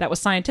that was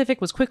scientific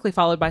was quickly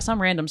followed by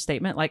some random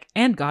statement like,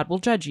 and God will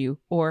judge you,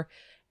 or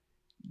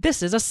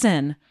this is a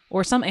sin,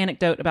 or some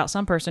anecdote about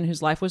some person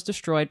whose life was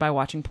destroyed by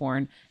watching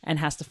porn and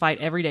has to fight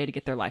every day to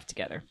get their life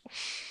together.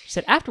 She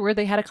said afterward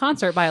they had a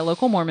concert by a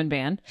local Mormon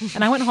band,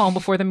 and I went home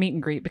before the meet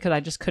and greet because I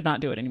just could not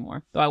do it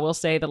anymore. Though I will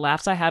say the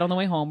laughs I had on the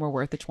way home were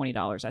worth the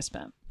 $20 I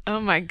spent. Oh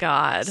my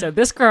God. So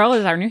this girl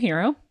is our new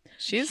hero.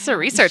 She's a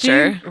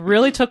researcher. She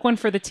really took one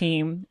for the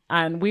team,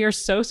 and we are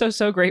so, so,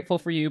 so grateful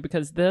for you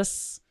because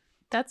that's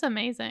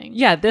amazing.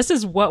 Yeah, this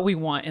is what we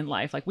want in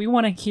life. Like, we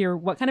want to hear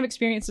what kind of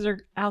experiences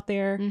are out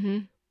there,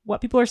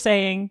 what people are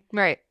saying,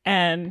 right,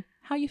 and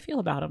how you feel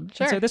about them.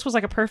 Sure. And so this was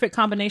like a perfect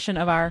combination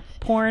of our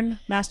porn,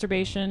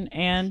 masturbation,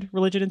 and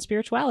religion and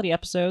spirituality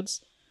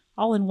episodes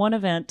all in one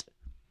event.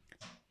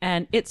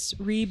 And it's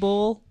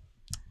Rebull.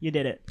 You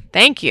did it.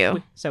 Thank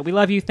you. So we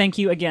love you. Thank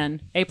you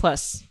again. A+++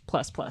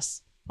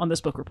 on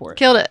this book report.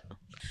 Killed it.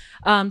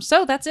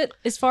 So that's it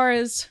as far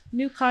as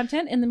new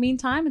content. In the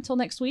meantime, until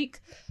next week,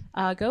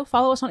 go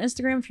follow us on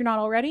Instagram if you're not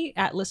already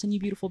at Listen You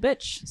Beautiful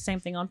Bitch. Same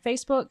thing on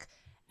Facebook.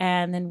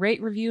 And then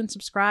rate, review, and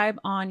subscribe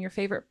on your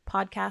favorite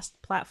podcast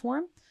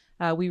platform.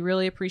 We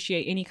really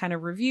appreciate any kind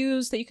of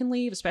reviews that you can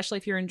leave, especially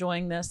if you're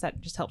enjoying this. That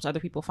just helps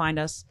other people find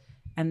us.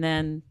 And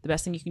then the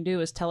best thing you can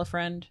do is tell a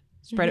friend,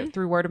 spread it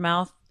through word of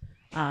mouth.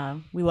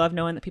 We love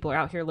knowing that people are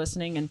out here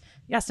listening. And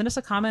yeah, send us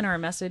a comment or a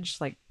message.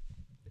 Like,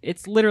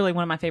 it's literally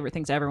one of my favorite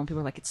things ever when people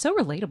are like, it's so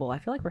relatable. I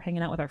feel like we're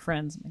hanging out with our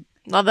friends.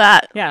 Love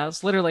that. Yeah,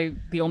 it's literally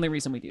the only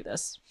reason we do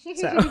this.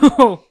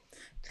 So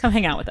come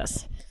hang out with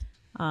us.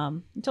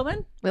 Until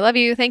then, We love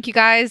you. Thank you,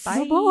 guys. bye.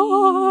 Goodbye.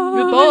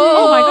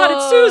 Oh my God,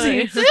 it's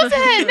Susie.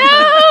 Susan, no,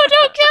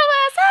 don't kill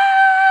us.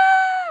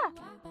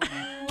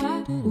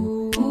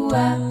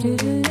 Ah!